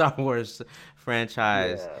taken the Star Wars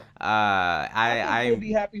franchise. Yeah. I would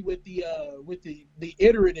be happy with the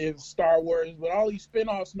iterative Star Wars, but all these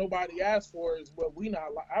spinoffs nobody asked for is what we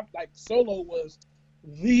not like. Solo was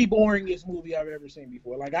the boringest movie I've ever seen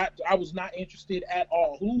before. Like, I was not interested at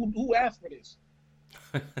all. Who asked for this?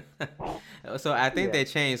 So I think they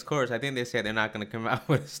changed course. I think they said they're not going to come out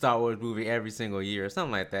with a Star Wars movie every single year or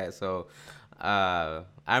something like that. So I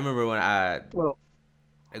remember when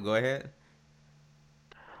go ahead.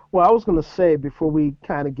 Well, I was going to say, before we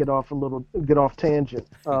kind of get off tangent,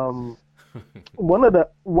 one of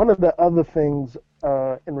the other things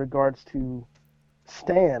in regards to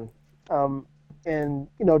Stan, and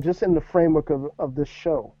just in the framework of this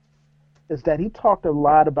show, is that he talked a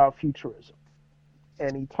lot about futurism,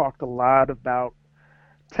 and he talked a lot about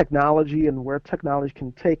technology and where technology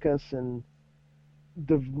can take us, and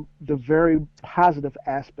the very positive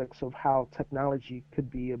aspects of how technology could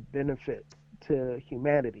be a benefit to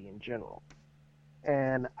humanity in general.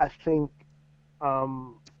 And I think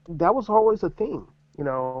that was always a theme.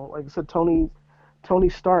 Like I said, Tony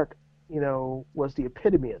Stark, was the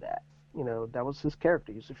epitome of that. That was his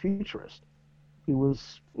character. He's a futurist. He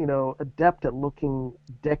was, adept at looking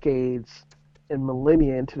decades and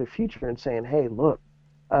millennia into the future and saying, hey, look,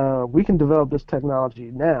 we can develop this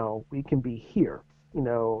technology now. We can be here,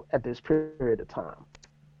 at this period of time.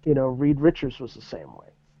 Reed Richards was the same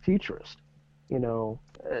way, futurist.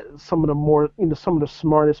 Some of the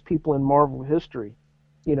smartest people in Marvel history,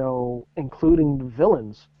 including the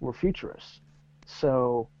villains, were futurists.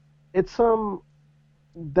 So it's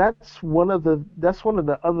that's one of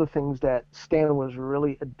the other things that Stan was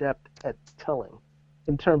really adept at telling,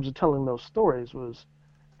 in terms of telling those stories, was,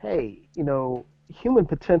 hey, human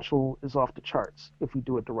potential is off the charts if we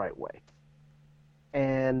do it the right way.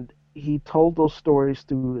 And he told those stories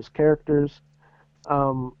through his characters.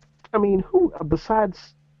 Who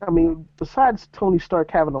besides Tony Stark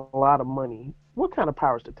having a lot of money, what kind of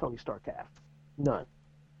powers did Tony Stark have? None.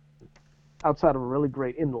 Outside of a really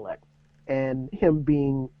great intellect and him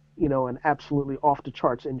being, an absolutely off the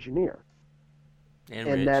charts engineer.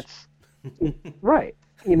 And that's right.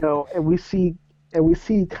 And we see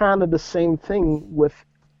kind of the same thing with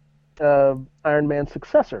Iron Man's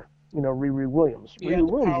successor, Riri Williams. He Riri had the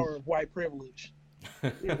Williams power of white privilege.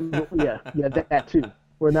 yeah, that too.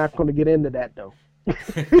 We're not going to get into that though.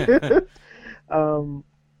 um,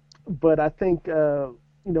 but I think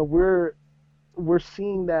we're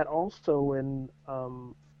seeing that also in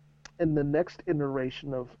the next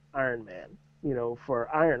iteration of Iron Man. For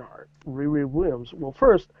Ironheart, Riri Williams. Well,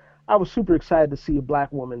 first, I was super excited to see a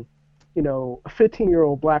black woman, a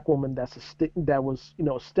 15-year-old black woman that was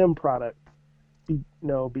a STEM product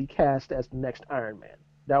be cast as the next Iron Man.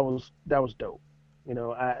 That was dope.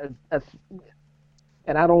 That's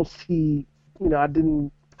and I don't see, I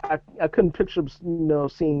didn't, I couldn't picture,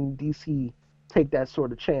 seeing DC take that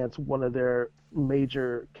sort of chance, one of their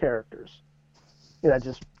major characters. I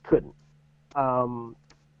just couldn't. Um,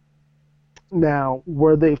 Now,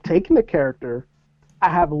 where they've taken the character, I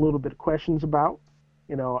have a little bit of questions about.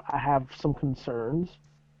 I have some concerns,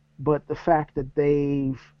 but the fact that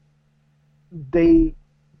they they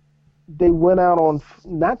went out on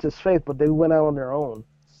not just faith, but they went out on their own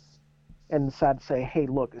and decided to say, "Hey,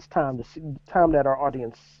 look, it's time that our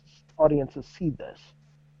audiences see this."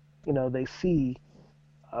 They see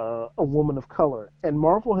a woman of color, and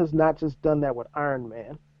Marvel has not just done that with Iron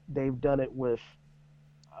Man. They've done it with,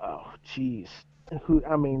 oh, geez, who?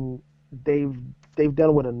 I mean, they've they've done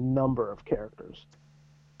it with a number of characters.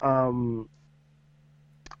 Um,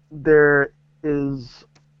 there is.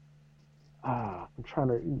 I'm trying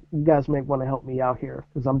to. You guys may want to help me out here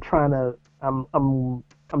because I'm trying to.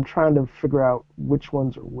 I'm trying to figure out which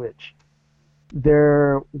ones are which.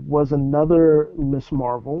 There was another Miss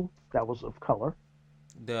Marvel that was of color.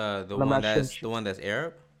 The But I'm one not sure if that's she, the one that's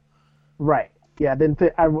Arab. right. Yeah, I didn't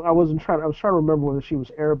think I wasn't trying. I was trying to remember whether she was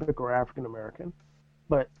Arabic or African American.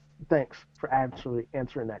 But thanks for actually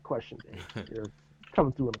answering that question, Dave. You're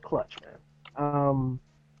coming through in the clutch, man.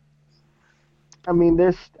 I mean,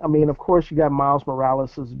 of course, you got Miles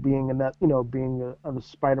Morales as being being a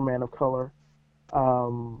Spider-Man of color.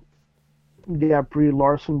 Um, you got Brie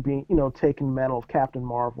Larson being, taking the mantle of Captain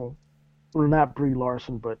Marvel. Well, not Brie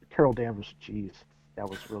Larson, but Carol Danvers. Jeez, that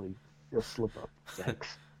was really a slip up.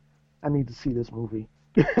 Thanks. I need to see this movie.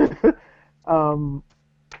 um,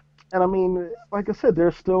 and I mean, like I said,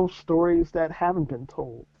 there's still stories that haven't been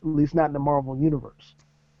told, at least not in the Marvel universe,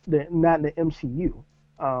 not in the MCU.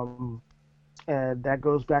 Um, and that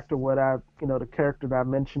goes back to the character that I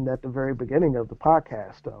mentioned at the very beginning of the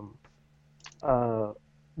podcast, uh,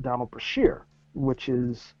 Donald Brashear, which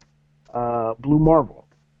is Blue Marvel.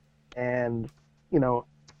 And, you know,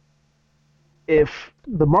 if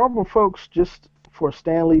the Marvel folks just for a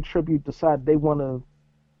Stan Lee tribute decide they want to,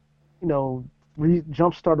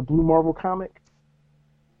 jumpstart a Blue Marvel comic,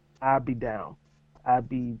 I'd be down. I'd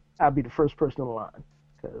be the first person in line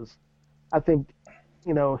because I think,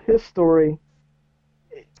 his story,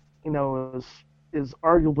 is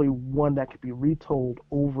arguably one that could be retold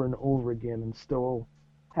over and over again and still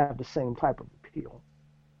have the same type of appeal.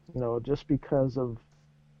 Just because of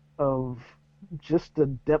just the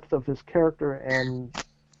depth of his character and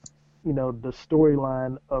the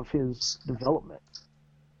storyline of his development.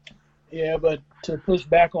 Yeah, but to push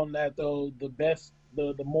back on that though, the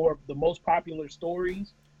most popular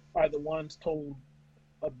stories are the ones told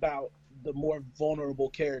about the more vulnerable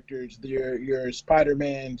characters. Your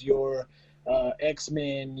Spider-Mans, your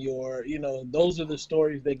X-Men, those are the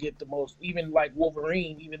stories that get the most. Even like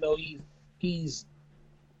Wolverine, even though he's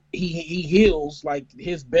he heals, like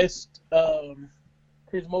his most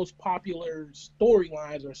popular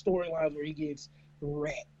storylines are storylines where he gets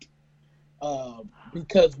wrecked.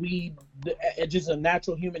 Because it's just a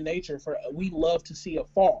natural human nature for we love to see a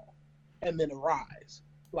fall and then a rise.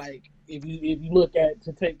 Like if you look at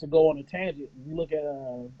to go on a tangent, if you look at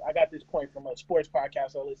I got this point from a sports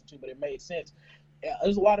podcast I listened to, but it made sense.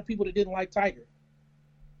 There's a lot of people that didn't like Tiger,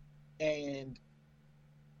 and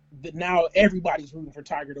now everybody's rooting for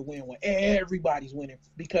Tiger to win when everybody's winning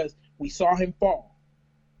because we saw him fall,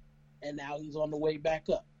 and now he's on the way back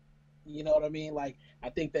up. You know what I mean? Like I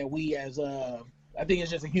think that I think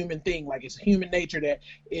it's just a human thing. Like it's human nature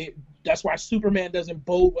that's why Superman doesn't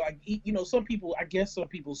bode. Like some people, I guess some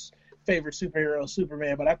people's favorite superhero is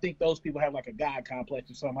Superman, but I think those people have like a god complex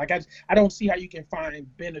or something. Like I don't see how you can find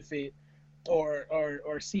benefit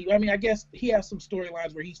or see. I mean, I guess he has some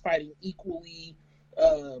storylines where he's fighting equally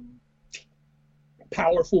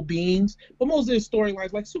powerful beings, but most of his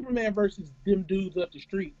storylines, like Superman versus them dudes up the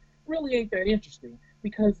street, really ain't that interesting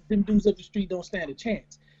because them dudes up the street don't stand a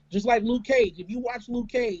chance. Just like Luke Cage. If you watch Luke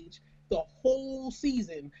Cage, the whole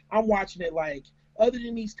season, I'm watching it like, other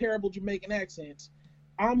than these terrible Jamaican accents,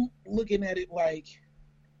 I'm looking at it like,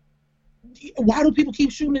 why do people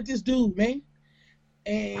keep shooting at this dude, man?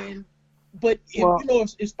 And But Well,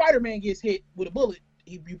 if Spider-Man gets hit with a bullet,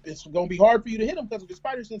 it's going to be hard for you to hit him because of his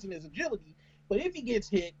spider sense and his agility. But if he gets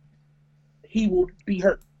hit, he will be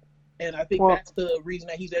hurt, and I think well, that's the reason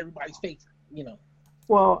that he's everybody's favorite.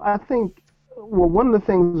 I think one of the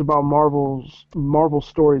things about Marvel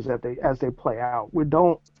stories that they as they play out, we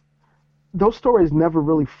don't those stories never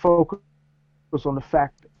really focus on the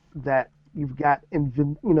fact that you've got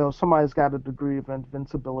somebody's got a degree of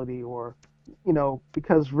invincibility, or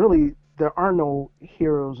because really there are no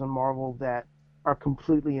heroes in Marvel that are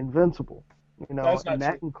completely invincible, That's not and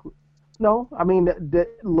that true. includes. No, I mean,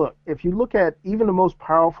 look, if you look at even the most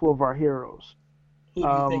powerful of our heroes, Who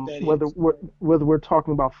do you think that whether is? we're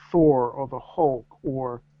talking about Thor or the Hulk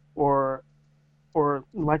or or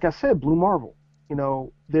like I said, Blue Marvel,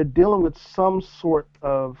 they're dealing with some sort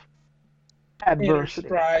of Inner adversity.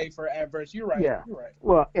 strife or adverse. You're right. Yeah. You're right.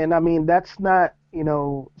 Well, and I mean that's not,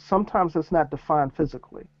 sometimes it's not defined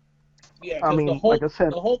physically. Yeah, I because mean, like I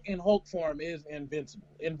said, the Hulk in Hulk form is invincible,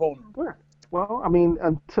 invulnerable. yeah. Well, I mean,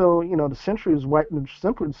 until the centuries white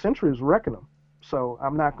the centuries reckon them. So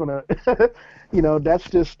I'm not gonna, that's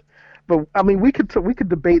just. But I mean, we could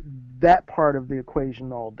debate that part of the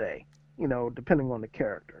equation all day, depending on the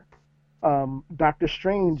character. Doctor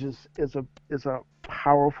Strange is a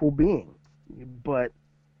powerful being, but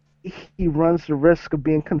he runs the risk of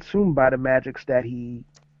being consumed by the magics that he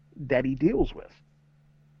deals with.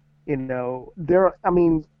 I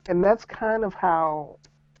mean, and that's kind of how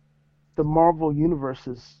the Marvel universe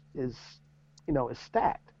is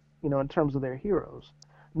stacked, in terms of their heroes.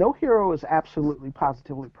 No hero is absolutely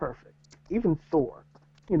positively perfect. Even Thor.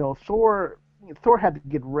 Thor had to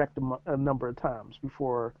get wrecked a number of times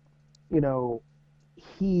before, you know,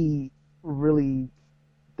 he really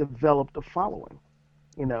developed a following,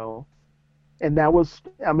 you know. And that was,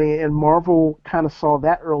 I mean, and Marvel kind of saw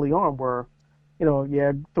that early on where,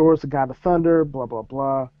 yeah, Thor's the god of thunder, blah, blah,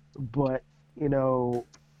 blah. But, you know,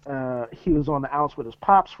 he was on the outs with his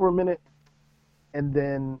pops for a minute. And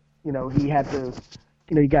then, he had to,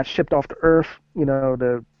 he got shipped off to Earth,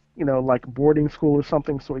 to, like boarding school or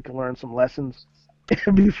something so he could learn some lessons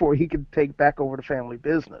before he could take back over the family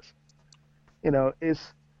business.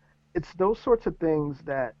 It's those sorts of things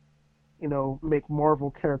that, make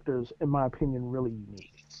Marvel characters, in my opinion, really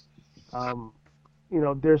unique. Um,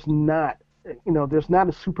 there's not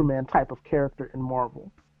a Superman type of character in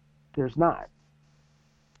Marvel. There's not.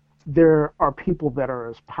 There are people that are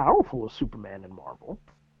as powerful as Superman in Marvel,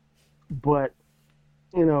 but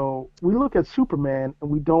we look at Superman and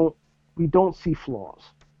we don't see flaws.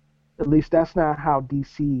 At least that's not how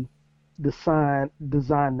DC designed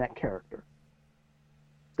that character.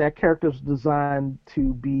 That character is designed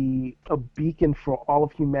to be a beacon for all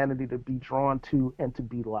of humanity to be drawn to and to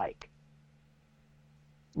be like,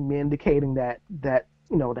 indicating that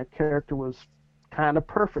character was kind of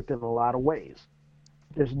perfect in a lot of ways.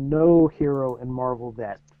 There's no hero in Marvel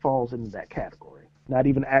that falls into that category. Not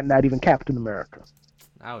even Captain America.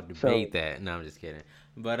 I would debate So that. No, I'm just kidding.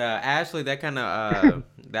 But Ashley, that kind of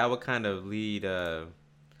that would kind of lead to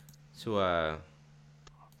if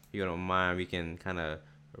you don't mind, we can kind of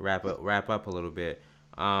wrap up a little bit.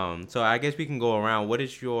 So I guess we can go around. What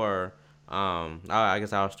is your I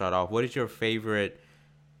guess I'll start off. What is your favorite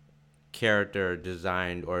character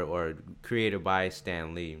designed or created by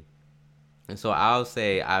Stan Lee? And so I'll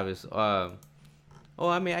say I was oh,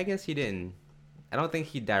 I mean, I guess he didn't. I don't think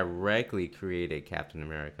he directly created Captain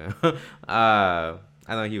America. I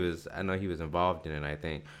know he was involved in it. I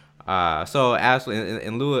think. So actually,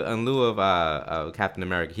 in lieu of Captain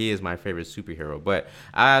America, he is my favorite superhero. But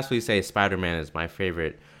I actually say Spider-Man is my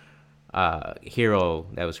favorite hero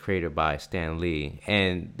that was created by Stan Lee,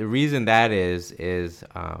 and the reason that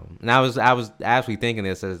and I was actually thinking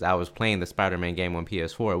this as I was playing the Spider-Man game on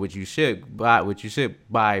PS4, which you should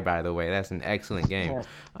buy, by the way. That's an excellent game. yeah,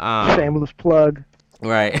 Um, shameless plug.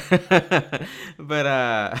 right, but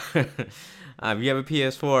if you have a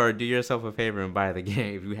PS4, do yourself a favor and buy the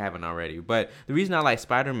game if you haven't already. But the reason I like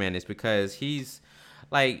Spider-Man is because he's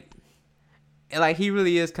like he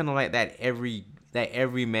really is kind of like that every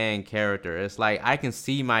man character. It's like I can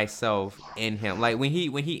see myself in him. Like when he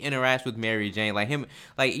interacts with Mary Jane, like him,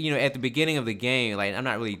 like at the beginning of the game, like I'm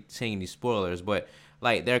not really saying any spoilers, but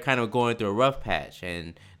like they're kind of going through a rough patch,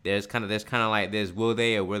 and there's kind of like this will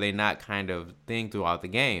they or will they not kind of thing throughout the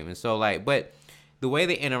game, and so like but the way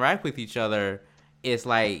they interact with each other is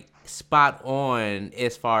like spot on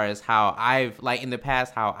as far as how I've like in the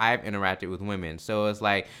past how I've interacted with women. So it's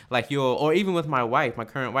like you'll or even with my wife, my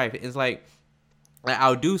current wife, it's like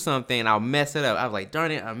I'll do something and I'll mess it up. I was like,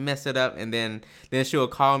 darn it, I messed it up, and then she'll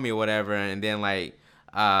call me or whatever, and then like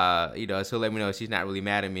so let me know she's not really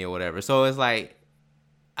mad at me or whatever. So it's like,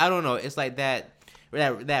 I don't know. It's like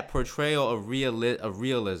that portrayal of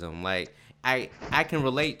realism. Like I can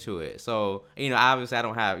relate to it. So obviously I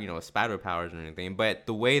don't have spider powers or anything, but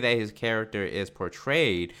the way that his character is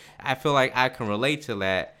portrayed, I feel like I can relate to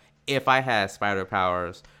that if I had spider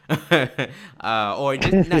powers. Or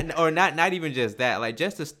just not even just that. Like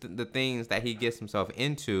just the things that he gets himself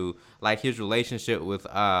into, like his relationship with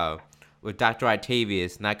Dr.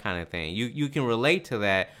 Octavius and that kind of thing. You can relate to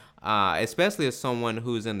that, especially as someone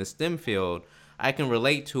who's in the STEM field. I can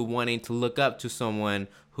relate to wanting to look up to someone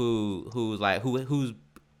who's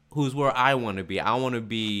where I want to be. I want to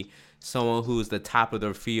be someone who's the top of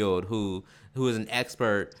their field, who is an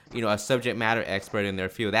expert, a subject matter expert in their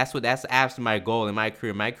field. That's absolutely my goal in my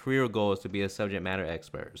career. My career goal is to be a subject matter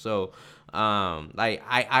expert. So, like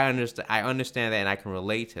I understand that and I can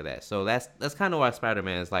relate to that. So that's kind of why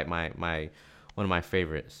Spider-Man is like my one of my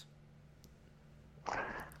favorites.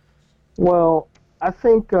 Well, I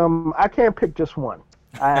think I can't pick just one.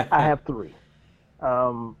 I have three,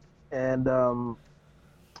 and all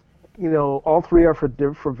three are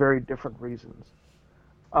for very different reasons.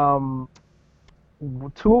 Um,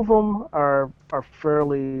 Two of them are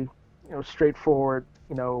fairly straightforward.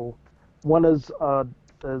 One is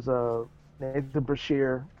Nathan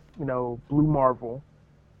Brashear, Blue Marvel.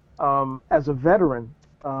 As a veteran,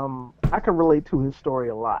 I can relate to his story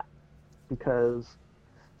a lot because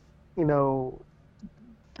you know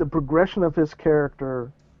the progression of his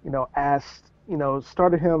character,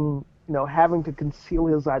 started him, having to conceal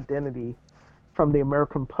his identity from the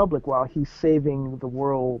American public while he's saving the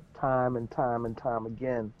world time and time and time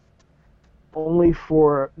again, only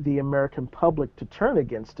for the American public to turn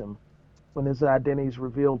against him when his identity is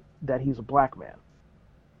revealed that he's a black man.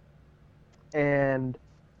 And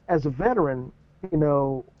as a veteran, you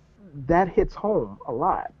know, that hits home a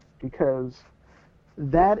lot because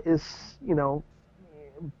that is,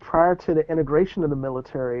 prior to the integration of the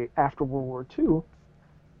military after World War II,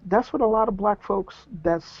 that's what a lot of black folks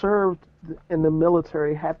that served in the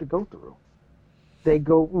military had to go through.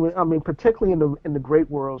 I mean, particularly in the great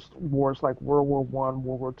wars like World War One,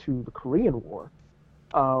 World War Two, the Korean War.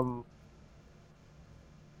 Um,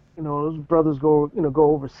 those brothers go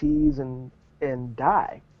overseas and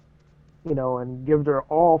die, and give their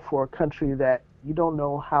all for a country that you don't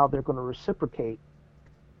know how they're going to reciprocate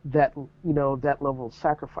that level of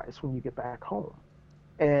sacrifice when you get back home.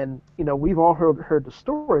 And we've all heard the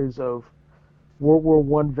stories of World War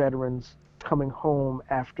One veterans coming home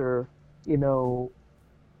after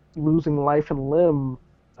losing life and limb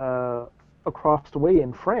across the way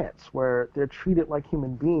in France, where they're treated like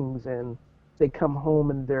human beings, and they come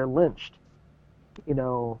home and they're lynched,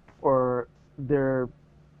 or they're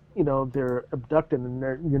abducted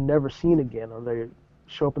and you're never seen again, or they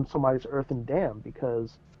show up in somebody's earthen dam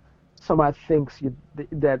because somebody thinks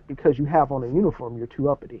that because you have on a uniform you're too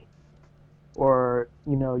uppity, or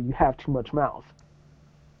you have too much mouth.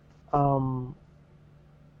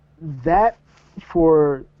 That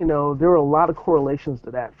there are a lot of correlations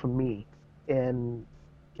to that for me in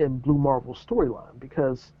Blue Marvel's storyline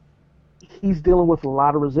because he's dealing with a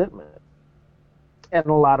lot of resentment and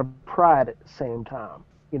a lot of pride at the same time.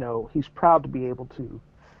 He's proud to be able to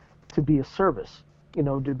be of service,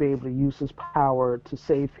 to be able to use his power to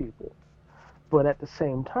save people. But at the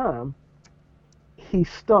same time, he's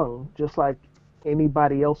stung just like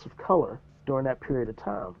anybody else of color during that period of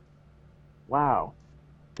time. Wow,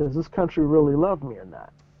 does this country really love me or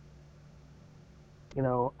not?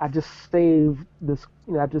 I just saved this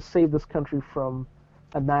country from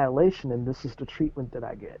annihilation, and this is the treatment that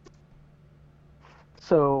I get.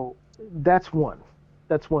 So that's one.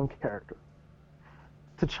 That's one character.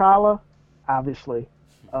 T'Challa, obviously,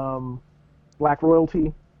 black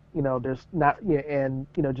royalty. There's not, and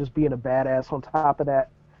just being a badass on top of that.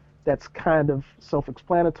 That's kind of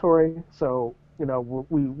self-explanatory. So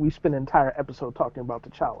we spend an entire episode talking about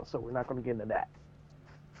T'Challa, so we're not going to get into that.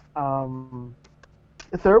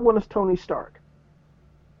 The third one is Tony Stark.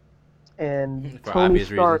 And For Tony obvious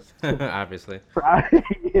Stark, reasons, obviously.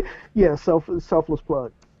 yeah, selfless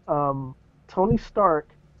plug. Tony Stark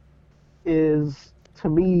is, to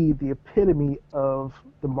me, the epitome of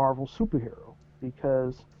the Marvel superhero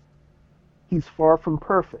because he's far from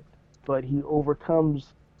perfect, but he overcomes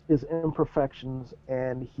his imperfections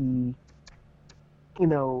and he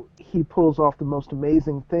pulls off the most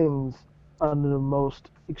amazing things under the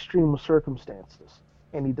most extreme of circumstances,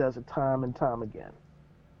 and he does it time and time again.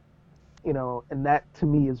 And that to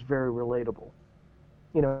me is very relatable.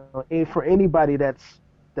 And for anybody that's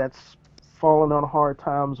fallen on hard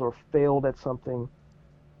times or failed at something,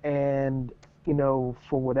 and for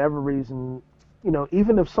whatever reason,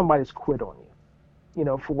 even if somebody's quit on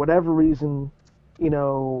you, for whatever reason,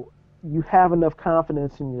 you have enough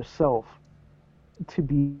confidence in yourself to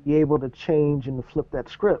be able to change and to flip that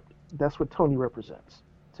script. That's what Tony represents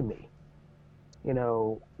to me.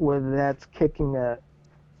 Whether that's kicking a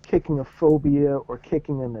phobia or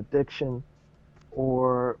kicking an addiction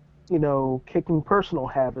or, kicking personal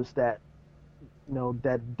habits that,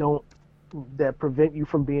 that prevent you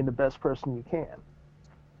from being the best person you can.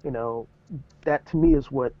 That to me is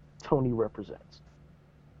what Tony represents.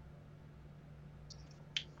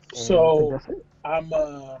 So I'm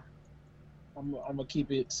gonna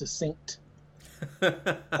keep it succinct. I'm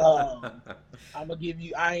gonna give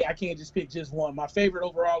you. I can't just pick just one. My favorite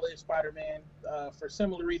overall is Spider-Man. For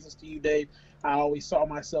similar reasons to you, Dave. I always saw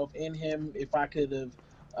myself in him. If I could have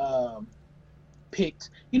picked,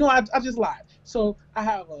 I just lied. So I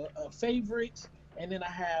have a favorite, and then I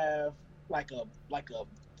have like a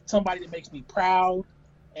somebody that makes me proud,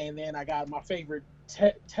 and then I got my favorite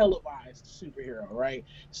televised superhero, right?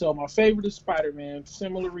 So my favorite is Spider-Man.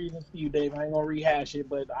 Similar reasons to you, Dave. I ain't gonna rehash it,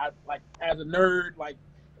 but I as a nerd,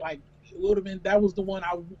 it would have been, that was the one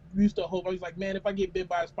I used to hope. I was like, man, if I get bit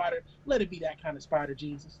by a spider, let it be that kind of spider,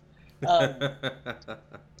 Jesus. And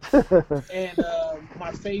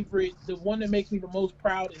my favorite, the one that makes me the most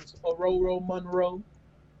proud, is Ororo Munroe.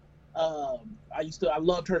 I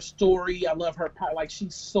loved her story. I love her power.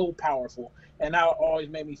 She's so powerful, and that always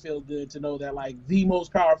made me feel good to know that the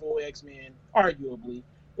most powerful X-Men, arguably,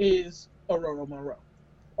 is Ororo Munroe.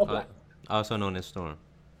 Also known as Storm.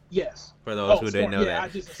 Yes. For those who didn't know that. I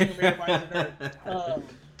just assume everybody's a nerd.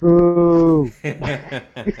 Boo.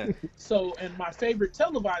 So, and my favorite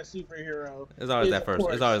televised superhero is always that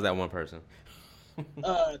person. It's always that one person.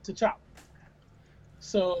 T'Challa.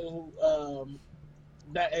 So,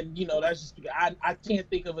 that's just, I can't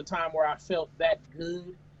think of a time where I felt that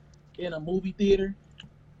good in a movie theater.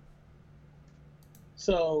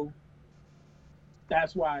 So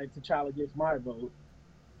that's why T'Challa gets my vote.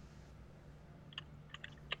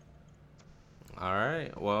 All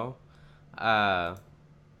right. Well,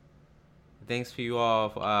 thanks for you all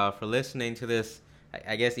for listening to this,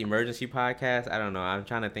 I guess, emergency podcast. I don't know. I'm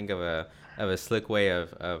trying to think of a slick way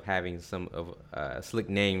of having some of a slick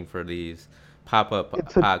name for these pop-up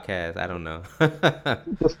podcasts. I don't know.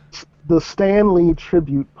 the Stan Lee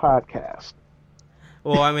Tribute Podcast.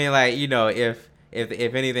 Well, I mean,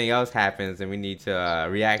 if anything else happens and we need to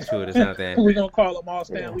react to it or something, we're gonna call them all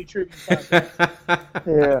Stan Lee Tribute Podcast.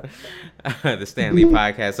 Yeah. The Stan Lee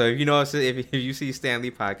Podcast. So if you see Stan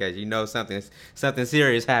Lee Podcast, something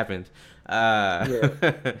serious happened.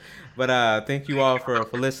 But thank you all for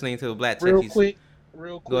listening to the Black Techies.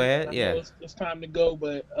 Real quick. Go ahead. Yeah. It's time to go,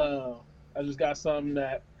 but I just got something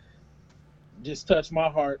that just touched my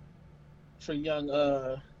heart for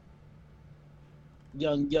young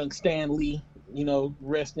Stan Lee.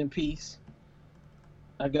 Rest in peace.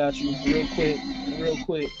 I got you real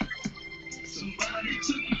quick.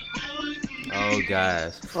 Oh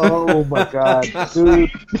gosh. Oh my God,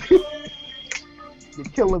 dude. You're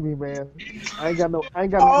killing me, man. I ain't got no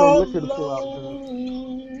liquor to pull out,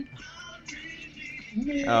 dude.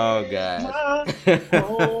 Oh God. All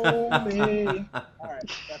right,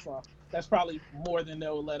 that's all. That's probably more than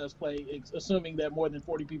they'll let us play, assuming that more than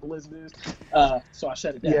 40 people listen to this. So I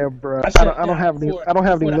shut it down. Yeah, bro. I don't have any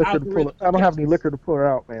liquor to pull. I don't have any liquor to pull her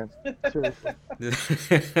out, man. Seriously.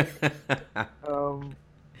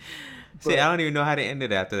 See, I don't even know how to end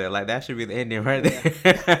it after that. That should be the ending right there.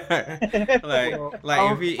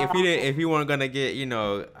 If he weren't gonna get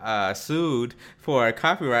sued for a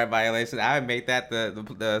copyright violation, I would make that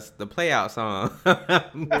the play out song.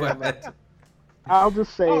 But I'll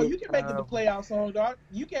just say. Oh, you can make it the play out song, dog.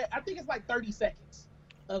 You can. I think it's 30 seconds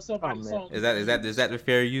of somebody's song. Is that the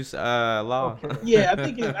fair use law? Okay. Yeah,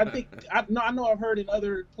 I know I've heard in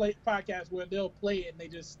other podcasts where they'll play it and they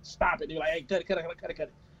just stop it. They're like, hey, cut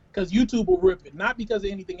it. Because YouTube will rip it, not because of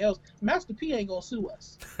anything else. Master P ain't gonna sue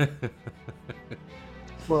us.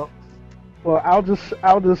 Well, I'll just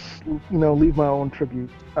leave my own tribute.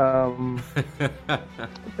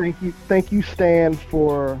 Thank you, Stan,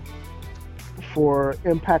 for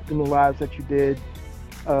impacting the lives that you did.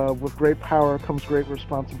 With great power comes great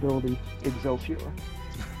responsibility. Excelsior.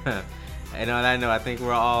 And on that note, I think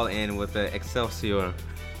we're all in with the Excelsior.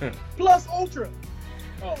 Plus Ultra.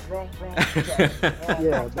 Oh, wrong.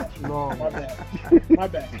 Yeah, that's wrong. My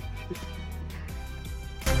bad.